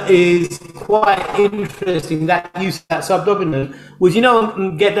thing that is quite interesting, that use of that subdominant, was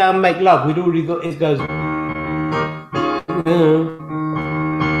Get Down Make Love, we'd already got, it goes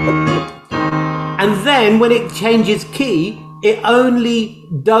and then when it changes key, it only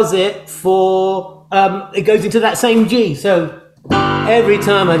does it for it goes into that same G. So every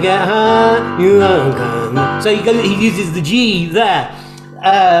time I get high, you won't come. So he uses the G there.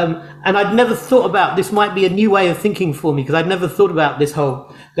 And I'd never thought about, this might be a new way of thinking for me, because I'd never thought about this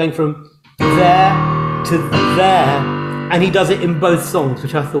whole going from there to there. And he does it in both songs,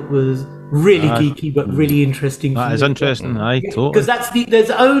 which I thought was really geeky, but really interesting. That is interesting, totally. Because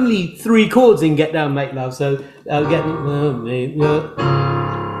there's only 3 chords in Get Down, Make Love. So Get Down, Make Love.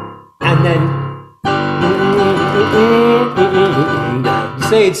 And then you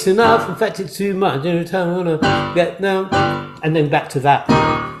say it's enough, in fact it's too much, every time I wanna get down, and then back to that.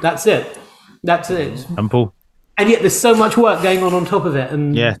 That's it. Simple. And yet there's so much work going on top of it.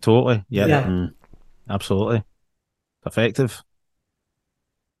 And yeah, totally. Yeah. Absolutely. Effective.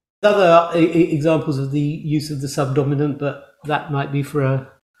 Other examples of the use of the subdominant, but that might be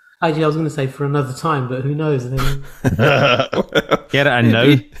for actually I was going to say for another time, but who knows? Get it in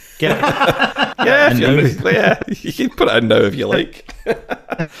now. Get it. Yeah, you can put it in now if you like.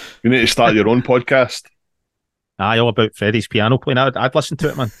 You need to start your own podcast. All about Freddie's piano playing. I'd listen to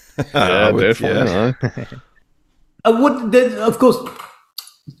it, man. Yeah, definitely. Of course,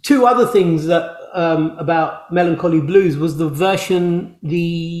 2 other things that about Melancholy Blues was the version,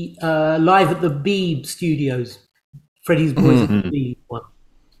 the live at the Beeb Studios, Freddie's Boys at the Beeb one,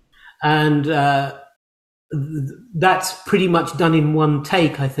 and that's pretty much done in one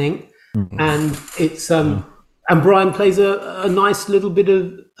take, I think. And it's and Brian plays a nice little bit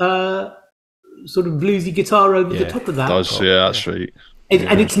of sort of bluesy guitar over the top of that. That's right.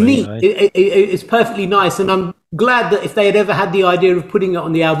 And it's neat. It's perfectly nice, and I'm glad that if they had ever had the idea of putting it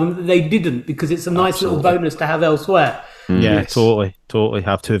on the album, that they didn't, because it's a nice little bonus to have elsewhere. Yeah, totally.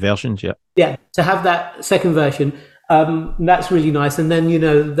 Have two versions, Yeah, to have that second version, that's really nice. And then,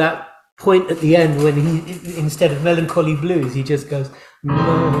 that point at the end when he, instead of Melancholy Blues, he just goes,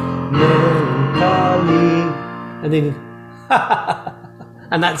 Melancholy, and then...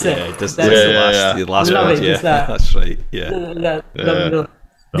 And that's it. That's the last love word. it, Yeah, that. that's right. Yeah.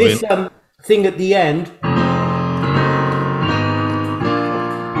 This thing at the end.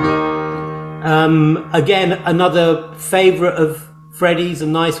 Again, another favourite of Freddie's. A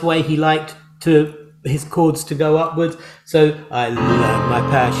nice way he liked his chords to go upwards. So I learned my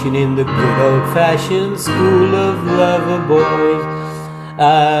passion in the good old-fashioned school of lover boys.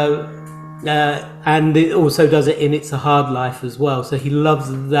 And it also does it in It's a Hard Life as well. So he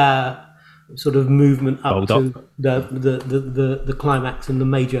loves that sort of movement up to the climax and the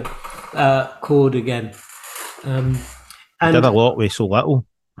major chord again. And did a lot with so little.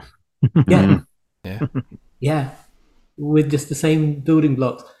 Yeah, with just the same building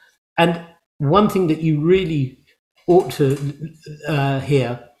blocks. And one thing that you really ought to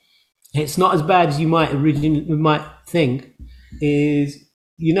hear, it's not as bad as you might think, is...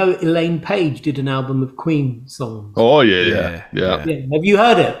 Elaine Page did an album of Queen songs. Oh, yeah. Have you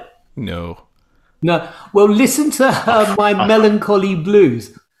heard it? No. Well, listen to her My Melancholy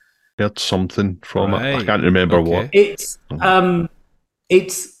Blues. Heard something from it. I can't remember what. It's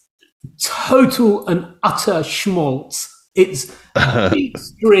total and utter schmaltz. It's big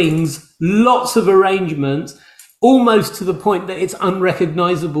strings, lots of arrangements, almost to the point that it's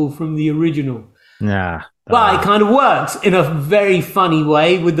unrecognizable from the original. Yeah. But it kind of works in a very funny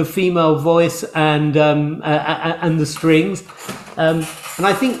way with the female voice and the strings. And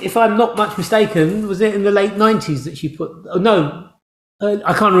I think, if I'm not much mistaken, was it in the late 90s that she put...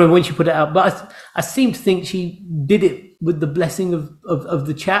 I can't remember when she put it out, but I seem to think she did it with the blessing of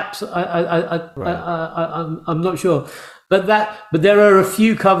the chaps. I'm not sure. But there are a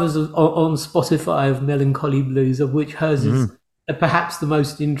few covers on Spotify of Melancholy Blues, of which hers is... perhaps the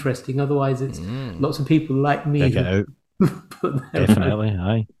most interesting. Otherwise, it's lots of people like me. Check it out. Definitely,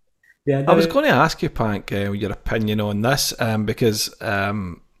 aye. Yeah, I was going to ask you, Pank, your opinion on this, because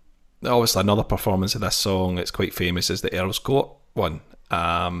obviously another performance of this song, it's quite famous, is the Earl's Court one.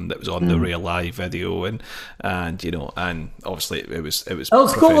 That was on the Real Live video, and obviously it was.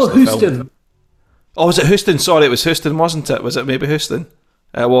 Earl's Court or Houston? Oh, was it Houston? Sorry, it was Houston, wasn't it? Was it maybe Houston?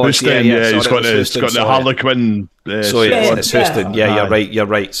 Houston, it's got the Harlequin. It's Houston. Yeah, you're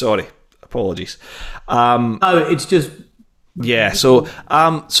right. Sorry, apologies. It's just So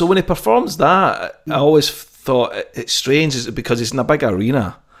when he performs that, I always thought it's strange, because he's in a big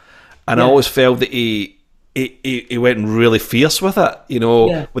arena, and I always felt that he went really fierce with it,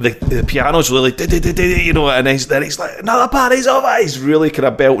 with the piano's really, and then he's like, another party's over. He's really kind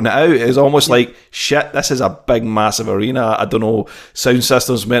of belting it out. It's almost like, shit, this is a big, massive arena. I don't know, sound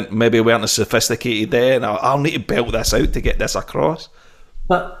systems maybe weren't as sophisticated then. I'll need to belt this out to get this across.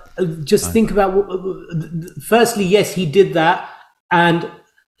 But just think about, firstly, yes, he did that. And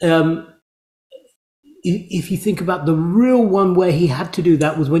if you think about the real one where he had to do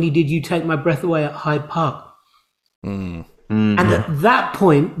that, was when he did You Take My Breath Away at Hyde Park. And at that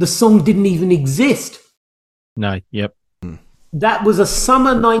point, the song didn't even exist. No, yep. That was a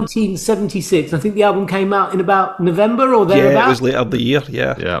summer 1976. I think the album came out in about November or thereabouts. Yeah, it was later the year,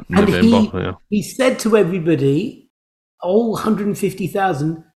 Yeah, and November. he said to everybody,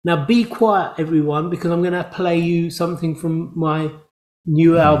 150,000, now be quiet, everyone, because I'm going to play you something from my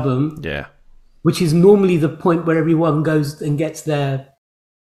new album. Yeah. Which is normally the point where everyone goes and gets their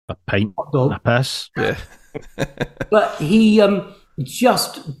a pint, hot dog. A piss. Yeah. But he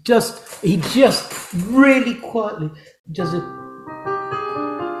just really quietly does it,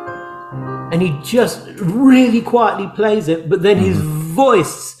 and he just really quietly plays it. But then his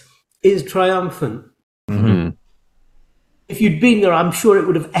voice is triumphant. If you'd been there, I'm sure it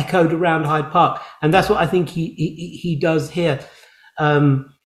would have echoed around Hyde Park, and that's what I think he does here.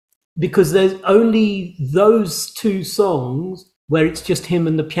 Because there's only those two songs where it's just him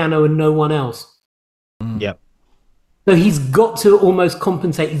and the piano and no one else. Yep. So he's got to almost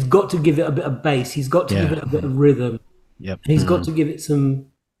compensate. He's got to give it a bit of bass. He's got to give it a bit of rhythm. Yep. And he's got to give it some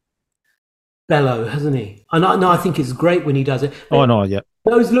bellow, hasn't he? And I think it's great when he does it. Oh no, yeah.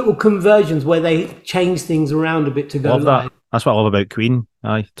 Those little conversions where they change things around a bit to go Love live. that. That's what I love about Queen.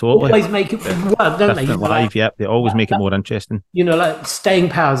 Aye, totally. Always make it work, don't they? Different live, yeah. They always make it more interesting. You know, like Staying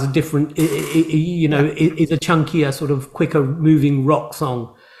Power is a different, you know, is a chunkier, sort of quicker moving rock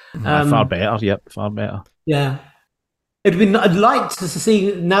song. Far better, yep, far better. Yeah. I'd like to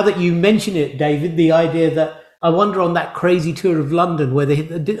see, now that you mention it, David, the idea that I wonder on that crazy tour of London where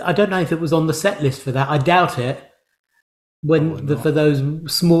I don't know if it was on the set list for that. I doubt it. For those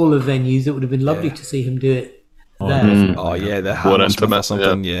smaller venues, it would have been lovely to see him do it there. Oh yeah, the Hammersmith or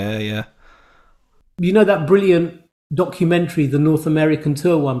something. Yeah. You know that brilliant documentary, the North American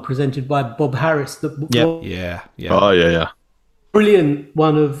tour one, presented by Bob Harris. Yeah. Oh yeah. Brilliant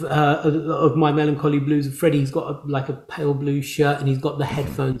one of My Melancholy Blues. Freddie's got a pale blue shirt and he's got the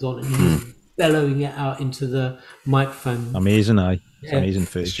headphones on and he's bellowing it out into the microphone. Amazing, It's amazing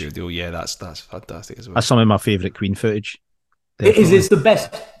footage. Studio, yeah, that's fantastic as well. That's some of my favourite Queen footage. It's the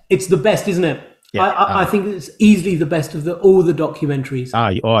best. It's the best, isn't it? Yeah, I think it's easily the best of all the documentaries.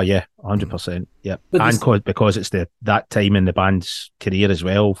 Oh yeah, 100%. Yeah, and because it's that time in the band's career as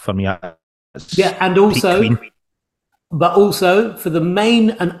well for me. And also for the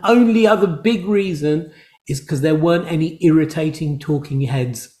main and only other big reason is because there weren't any irritating talking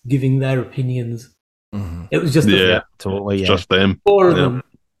heads giving their opinions. Mm-hmm. It was just just them. Four of them.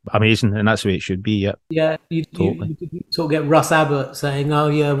 Amazing, and that's the way it should be. Yeah, yeah. You sort of get Russ Abbott saying, "Oh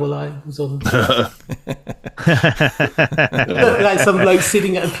yeah, well I was on." Like some bloke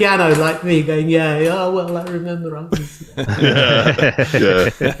sitting at a piano like me, going, "Yeah, oh well, I remember."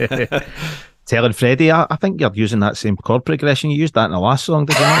 Telling Freddie, I think you're using that same chord progression. You used that in the last song,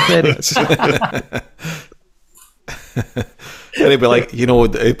 did you not, Freddie? And he'd be like,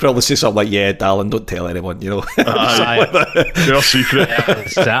 he'd probably say something like, "Yeah, darling, don't tell anyone," Your secret.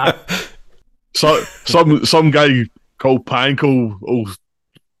 So some guy called Pank will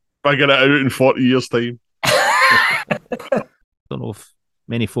figure it out in 40 years' time. Don't know if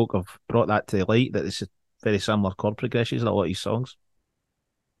many folk have brought that to light, that it's very similar chord progressions in a lot of these songs.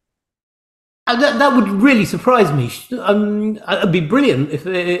 That would really surprise me. It'd be brilliant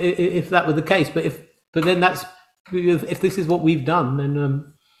if that were the case. But then that's if this is what we've done, then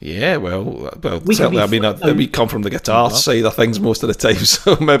certainly. I mean, we come from the guitar side of things most of the time,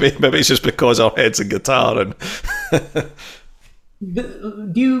 so maybe it's just because our head's in guitar. And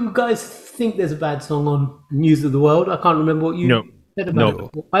do you guys think there's a bad song on News of the World? I can't remember what you said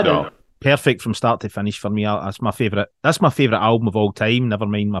about it. I don't know. Perfect from start to finish for me. That's my favourite. That's my favourite album of all time. Never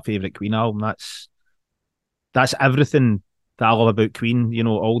mind my favourite Queen album. That's everything that I love about Queen.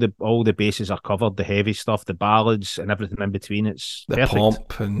 All the bases are covered, the heavy stuff, the ballads, and everything in between. It's the perfect.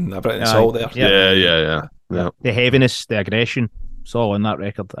 pomp and everything. It's all there. Yeah. The heaviness, the aggression. It's all on that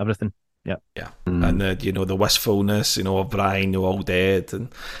record. Everything. Yeah. And the wistfulness, of Brian, all dead,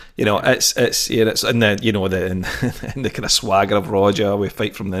 and it's and then the kind of swagger of Roger, we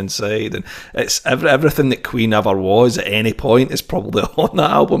fight from the inside, and it's everything that Queen ever was at any point is probably on that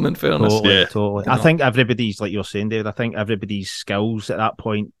album. In fairness, totally. I think everybody's, like you're saying, David. I think everybody's skills at that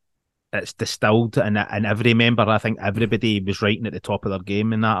point, it's distilled, and every member, I think everybody was writing at the top of their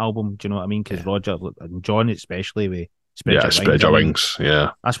game in that album. Do you know what I mean? Because Roger and John, especially with. Spread Your Wings.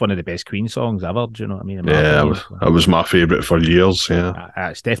 Yeah, that's one of the best Queen songs ever. Do you know what I mean? That was my favourite for years. Yeah,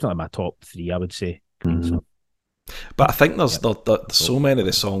 it's definitely my top 3. I would say. Queen song. But I think there's so many of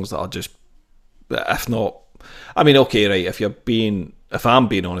the songs that are just, if not, I mean, okay, right. If I'm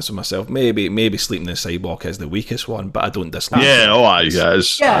being honest with myself, maybe Sleeping on the Sidewalk is the weakest one, but I don't dislike it. I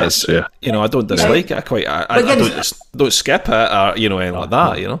don't dislike it. I don't skip it or anything like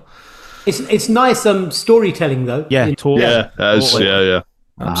that. It's nice storytelling though. Yeah, totally. Yeah, it is. Yeah.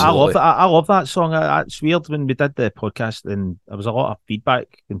 I love that song. It's weird when we did the podcast and there was a lot of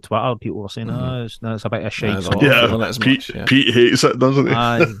feedback on Twitter. People were saying, it's a bit of a shite song. Yeah, Pete hates it, doesn't he?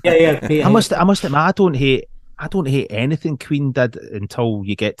 Yeah. I must admit, I don't hate anything Queen did until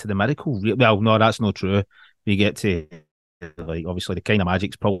you get to the Miracle. Well, no, that's not true. You get to obviously the Kind of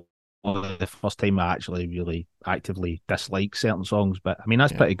Magic's probably the first time I actually really actively dislike certain songs, but I mean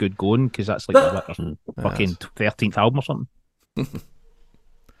that's pretty good going because that's like the fucking 13th album or something.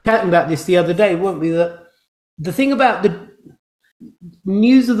 Chatting about this the other day, weren't we? That the thing about the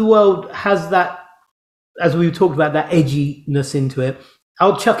News of the World has that, as we talked about, that edginess into it.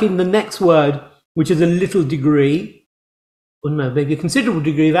 I'll chuck in the next word, which is a little degree, or no, maybe a considerable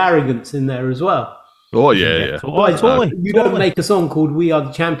degree of arrogance in there as well. Oh yeah. Totally. You don't make a song called "We Are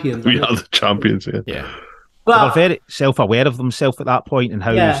the Champions." We are the champions. Yeah. But they're very self-aware of themselves at that point and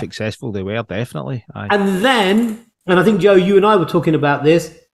how successful they were. Definitely. And I think Joe, you and I were talking about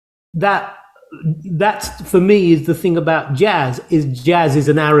this. That that's for me is the thing about jazz is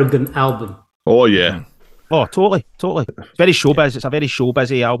an arrogant album. Oh yeah. Oh, totally. It's very showbiz. It's a very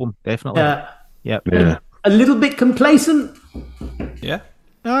showbizy album, definitely. Yeah. A little bit complacent. Yeah.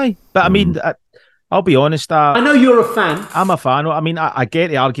 Aye, but I mean, I'll be honest. I know you're a fan. I'm a fan. I mean, I get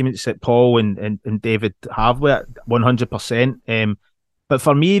the arguments that Paul and David have with it 100%. But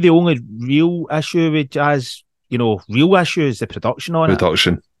for me, the only real issue with jazz, real issue is the production on it.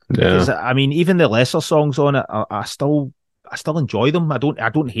 Yeah. Because, I mean, even the lesser songs on it, I still enjoy them. I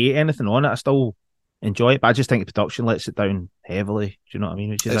don't hate anything on it. I still enjoy it, but I just think the production lets it down heavily. Do you know what I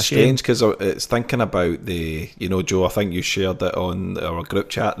mean? Which is it's strange because it's thinking about the, Joe, I think you shared it on our group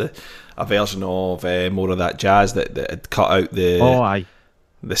chat, a version of more of that jazz that had cut out the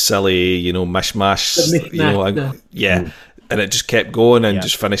silly, mishmash, and it just kept going and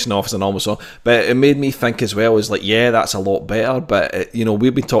just finishing off as a normal song. But it made me think as well, that's a lot better. But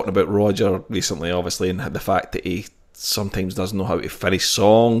we've been talking about Roger recently, obviously, and the fact that he sometimes doesn't know how to finish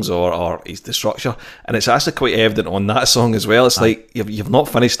songs or he's the structure, and it's actually quite evident on that song as well. It's like you've not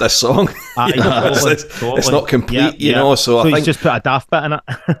finished this song. Totally. It's not complete, So I think he's just put a daft bit in it.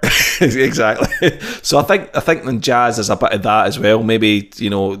 Exactly. So I think in jazz there's a bit of that as well. Maybe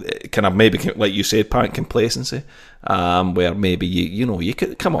kind of like you said, Pank, complacency, where maybe you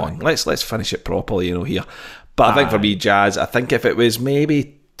could come on, let's finish it properly, here. But I think for me, jazz, I think if it was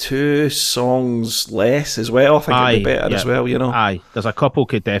maybe 2 songs less as well, I think it'd be better as well, Aye, there's a couple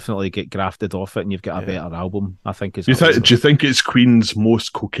could definitely get grafted off it and you've got a better album, I think. Do you think it's Queen's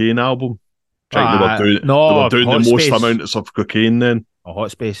most cocaine album? They were doing the most amounts of cocaine then?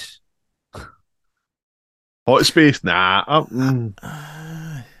 Hot Space. Hot Space? Nah.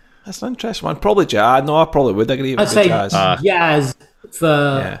 That's an interesting one. Probably jazz. No, I probably would agree with jazz. Jazz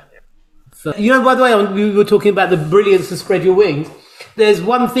for... By the way, we were talking about the brilliance of Spread Your Wings. There's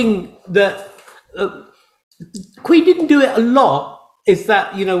one thing that Queen didn't do it a lot. Is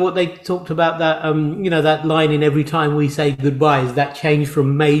that what they talked about, that that line in Every Time We Say Goodbye, is that change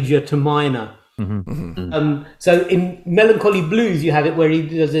from major to minor. Mm-hmm. Mm-hmm. So in Melancholy Blues, you have it where he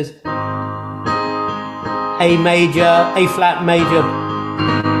does this A major, A flat major,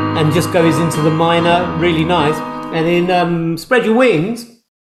 and just goes into the minor, really nice. And in Spread Your Wings,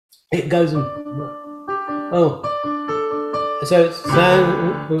 it goes and so it's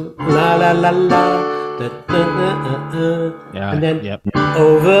la la la la, and then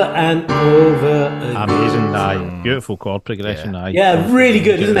over and over again. Amazing, beautiful chord progression. Really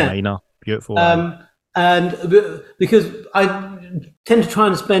good, isn't it? Minor. Beautiful. And because I tend to try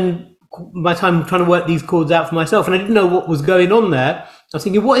and spend my time trying to work these chords out for myself, and I didn't know what was going on there. I was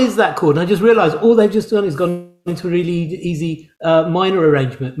thinking, what is that chord? And I just realised all they've just done is gone into a really easy minor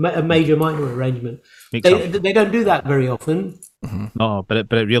arrangement, a major minor arrangement. They don't do that very often. Mm-hmm. No, but it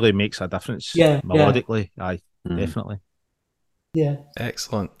really makes a difference. Melodically, aye, definitely. Yeah,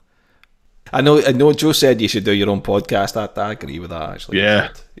 excellent. I know. Joe said you should do your own podcast. I agree with that. Actually, you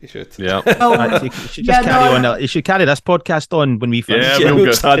should. Yeah. You should just carry on. You should carry this podcast on when we finish. Yeah,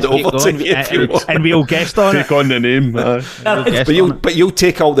 we'll hand it over to you, and we'll guest on take on the name. But you'll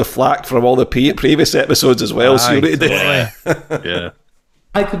take all the flack from all the previous episodes as well. So you're yeah.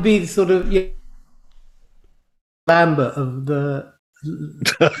 I could be sort of Lambert of the.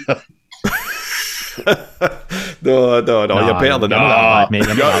 No, you're better than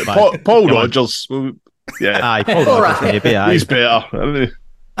that. Paul Rogers. Yeah. Aye, Paul Rogers, maybe. Aye. He's better, isn't he?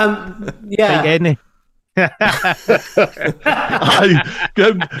 Yeah. Aye,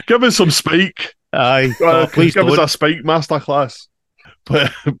 give us some Spike. Aye. Please give us a Spike masterclass.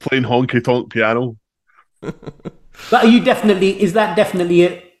 Playing honky tonk piano. But is that definitely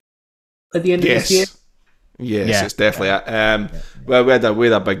it at the end of this year? Yes, it's definitely it. Well, we had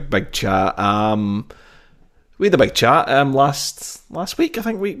a big chat. We had a big chat last week, I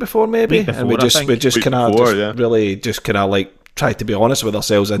think, week before maybe, and we just kind of like tried to be honest with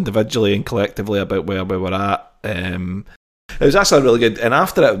ourselves individually and collectively about where we were at. It was actually really good, and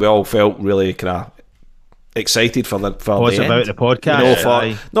after it, we all felt really kind of excited for the end. About the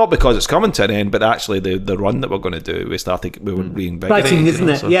podcast, not because it's coming to an end, but actually the run that we're going to do. We were reinvigorating, exciting, isn't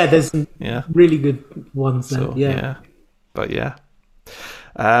it? So, there's some really good ones now.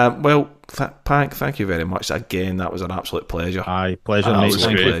 Well, Pank, thank you very much again. That was an absolute pleasure. Aye, pleasure, mate.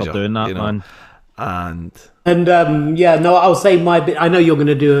 Thank you for doing that, man. And I'll say my bit. I know you're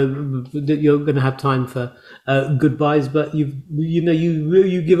going to have time for goodbyes, but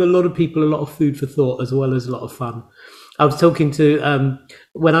you give a lot of people a lot of food for thought as well as a lot of fun. I was talking to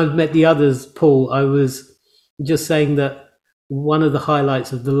when I met the others, Paul. I was just saying that one of the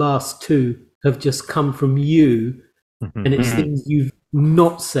highlights of the last 2 have just come from you, and it's things you've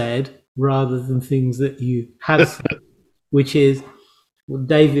not said rather than things that you have said, which is what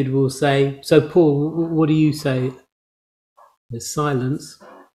David will say. So, Paul, what do you say? There's silence,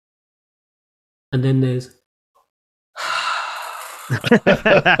 and then there's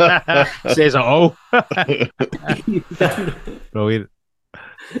says it all. Brilliant.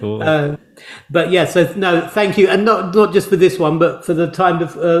 But yeah, so no, thank you, and not just for this one, but for the time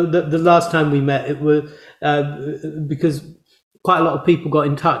of the last time we met. It was because quite a lot of people got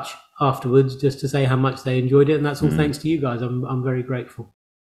in touch afterwards just to say how much they enjoyed it, and that's all thanks to you guys. I'm very grateful.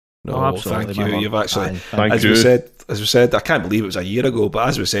 No, thank you. You've actually, thank you. As we said, I can't believe it was a year ago, but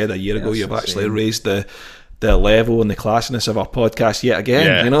as we said a year ago, you've actually raised the level and the classiness of our podcast yet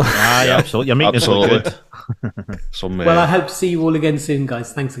again. You know, absolutely. You're making us look good. Well, I hope to see you all again soon,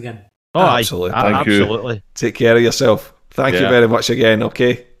 guys. Thanks again. Oh, absolutely. Thank absolutely. you. Take care of yourself. Thank you very much again.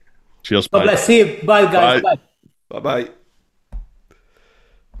 Okay. Cheers. God bless. See you. Bye, guys. Bye. Bye.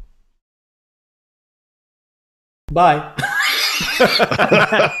 Bye. Bye.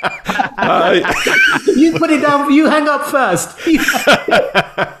 You put it down. You hang up first.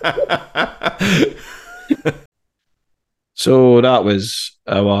 So that was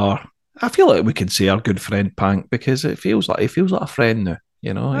our. I feel like we can say our good friend Pank, because he feels like a friend now.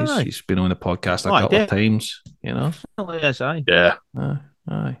 You know, he's been on the podcast a couple of times. You know, yeah.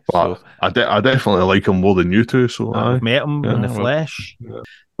 Aye. But so, I definitely like him more than you two. So I've met him in the flesh.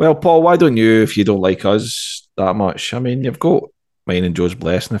 Well, Paul, why don't you, if you don't like us that much? I mean, you've got mine and Joe's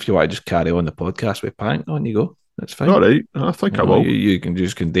blessing. If you want to just carry on the podcast with Pank, on you go. That's fine. All right, I think I will. You can do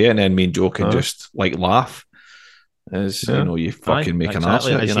it, and then me and Joe can just like laugh. As you know, you fucking make an ass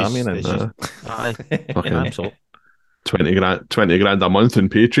of it, you know what I mean? Fucking absolutely. 20 grand a month in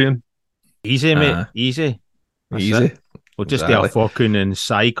Patreon. Easy, mate. Easy. Easy. We'll just do a fucking and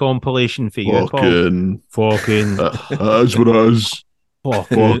Psy compilation for you, Paul. Fucking. That's what it is.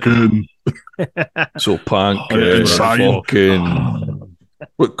 Fucking. So Pank, fucking.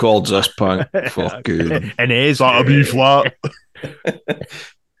 What calls us Pank? Fucking. And it is. That'll be flat.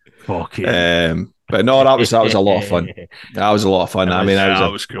 Fucking. But no, that was a lot of fun. That was a lot of fun.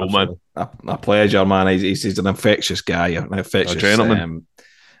 That was cool, man. A pleasure, man. He's an infectious guy, an infectious gentleman.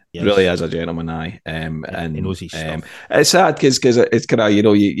 Yes. Really is a gentleman, and he knows his stuff. It's sad because it's kind of, you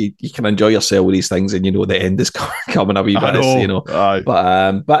know, you can enjoy yourself with these things, and you know the end is coming a wee bit, you know. Aye.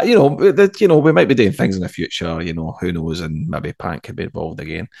 But you know, we might be doing things in the future. You know, who knows? And maybe Pank could be involved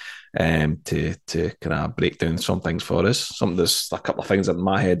again, to kind of break down some things for us. There's a couple of things in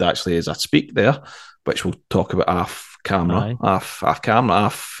my head actually as I speak there, which we'll talk about off camera, off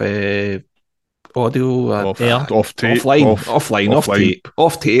audio, off tape, offline.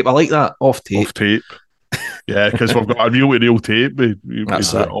 Off tape. I like that. Off tape. Yeah, because we've got a real tape.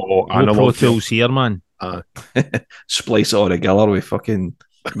 That's it. Pro Tools here, man. Splice it all together with fucking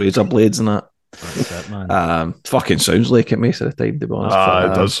razor blades and that. That's it, man. Fucking sounds like it most of the time, to be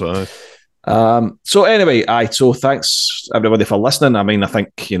honest. It does. So anyway, so thanks everybody for listening. I mean, I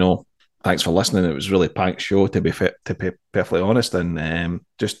think, you know, thanks for listening. It was really Pank's show, to be perfectly honest, and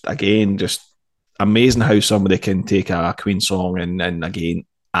just amazing how somebody can take a Queen song and again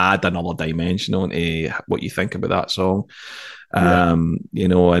add another dimension onto what you think about that song. You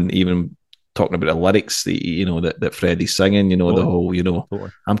know, and even talking about the lyrics, that Freddie's singing, you know, the whole, you know,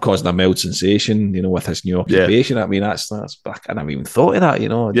 I'm causing a mild sensation, you know, with this new occupation. I mean, that's I never even thought of that, you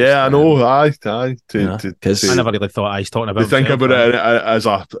know. I know. Aye. Because I never really thought I was talking about. Think about it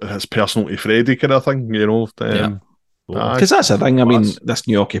as personal to Freddie kind of thing, you know. Because that's the thing. I mean, this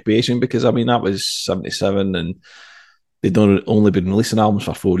new occupation. Because I mean, that was 77, and they'd only been releasing albums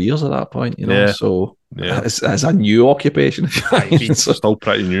for 4 years at that point, you know. So it's a new occupation. It's still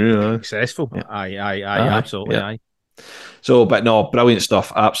pretty new, successful. Aye, absolutely. Aye. So, but no, brilliant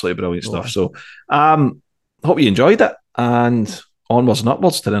stuff. Absolutely brilliant stuff. So, hope you enjoyed it, and onwards and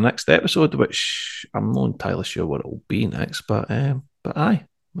upwards to the next episode, which I'm not entirely sure what it will be next, but aye,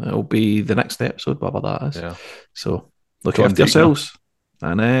 it'll be the next episode, whatever that is. Yeah. So. Look after yourselves.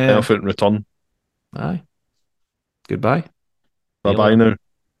 And elephant return. Aye. Goodbye. Bye now.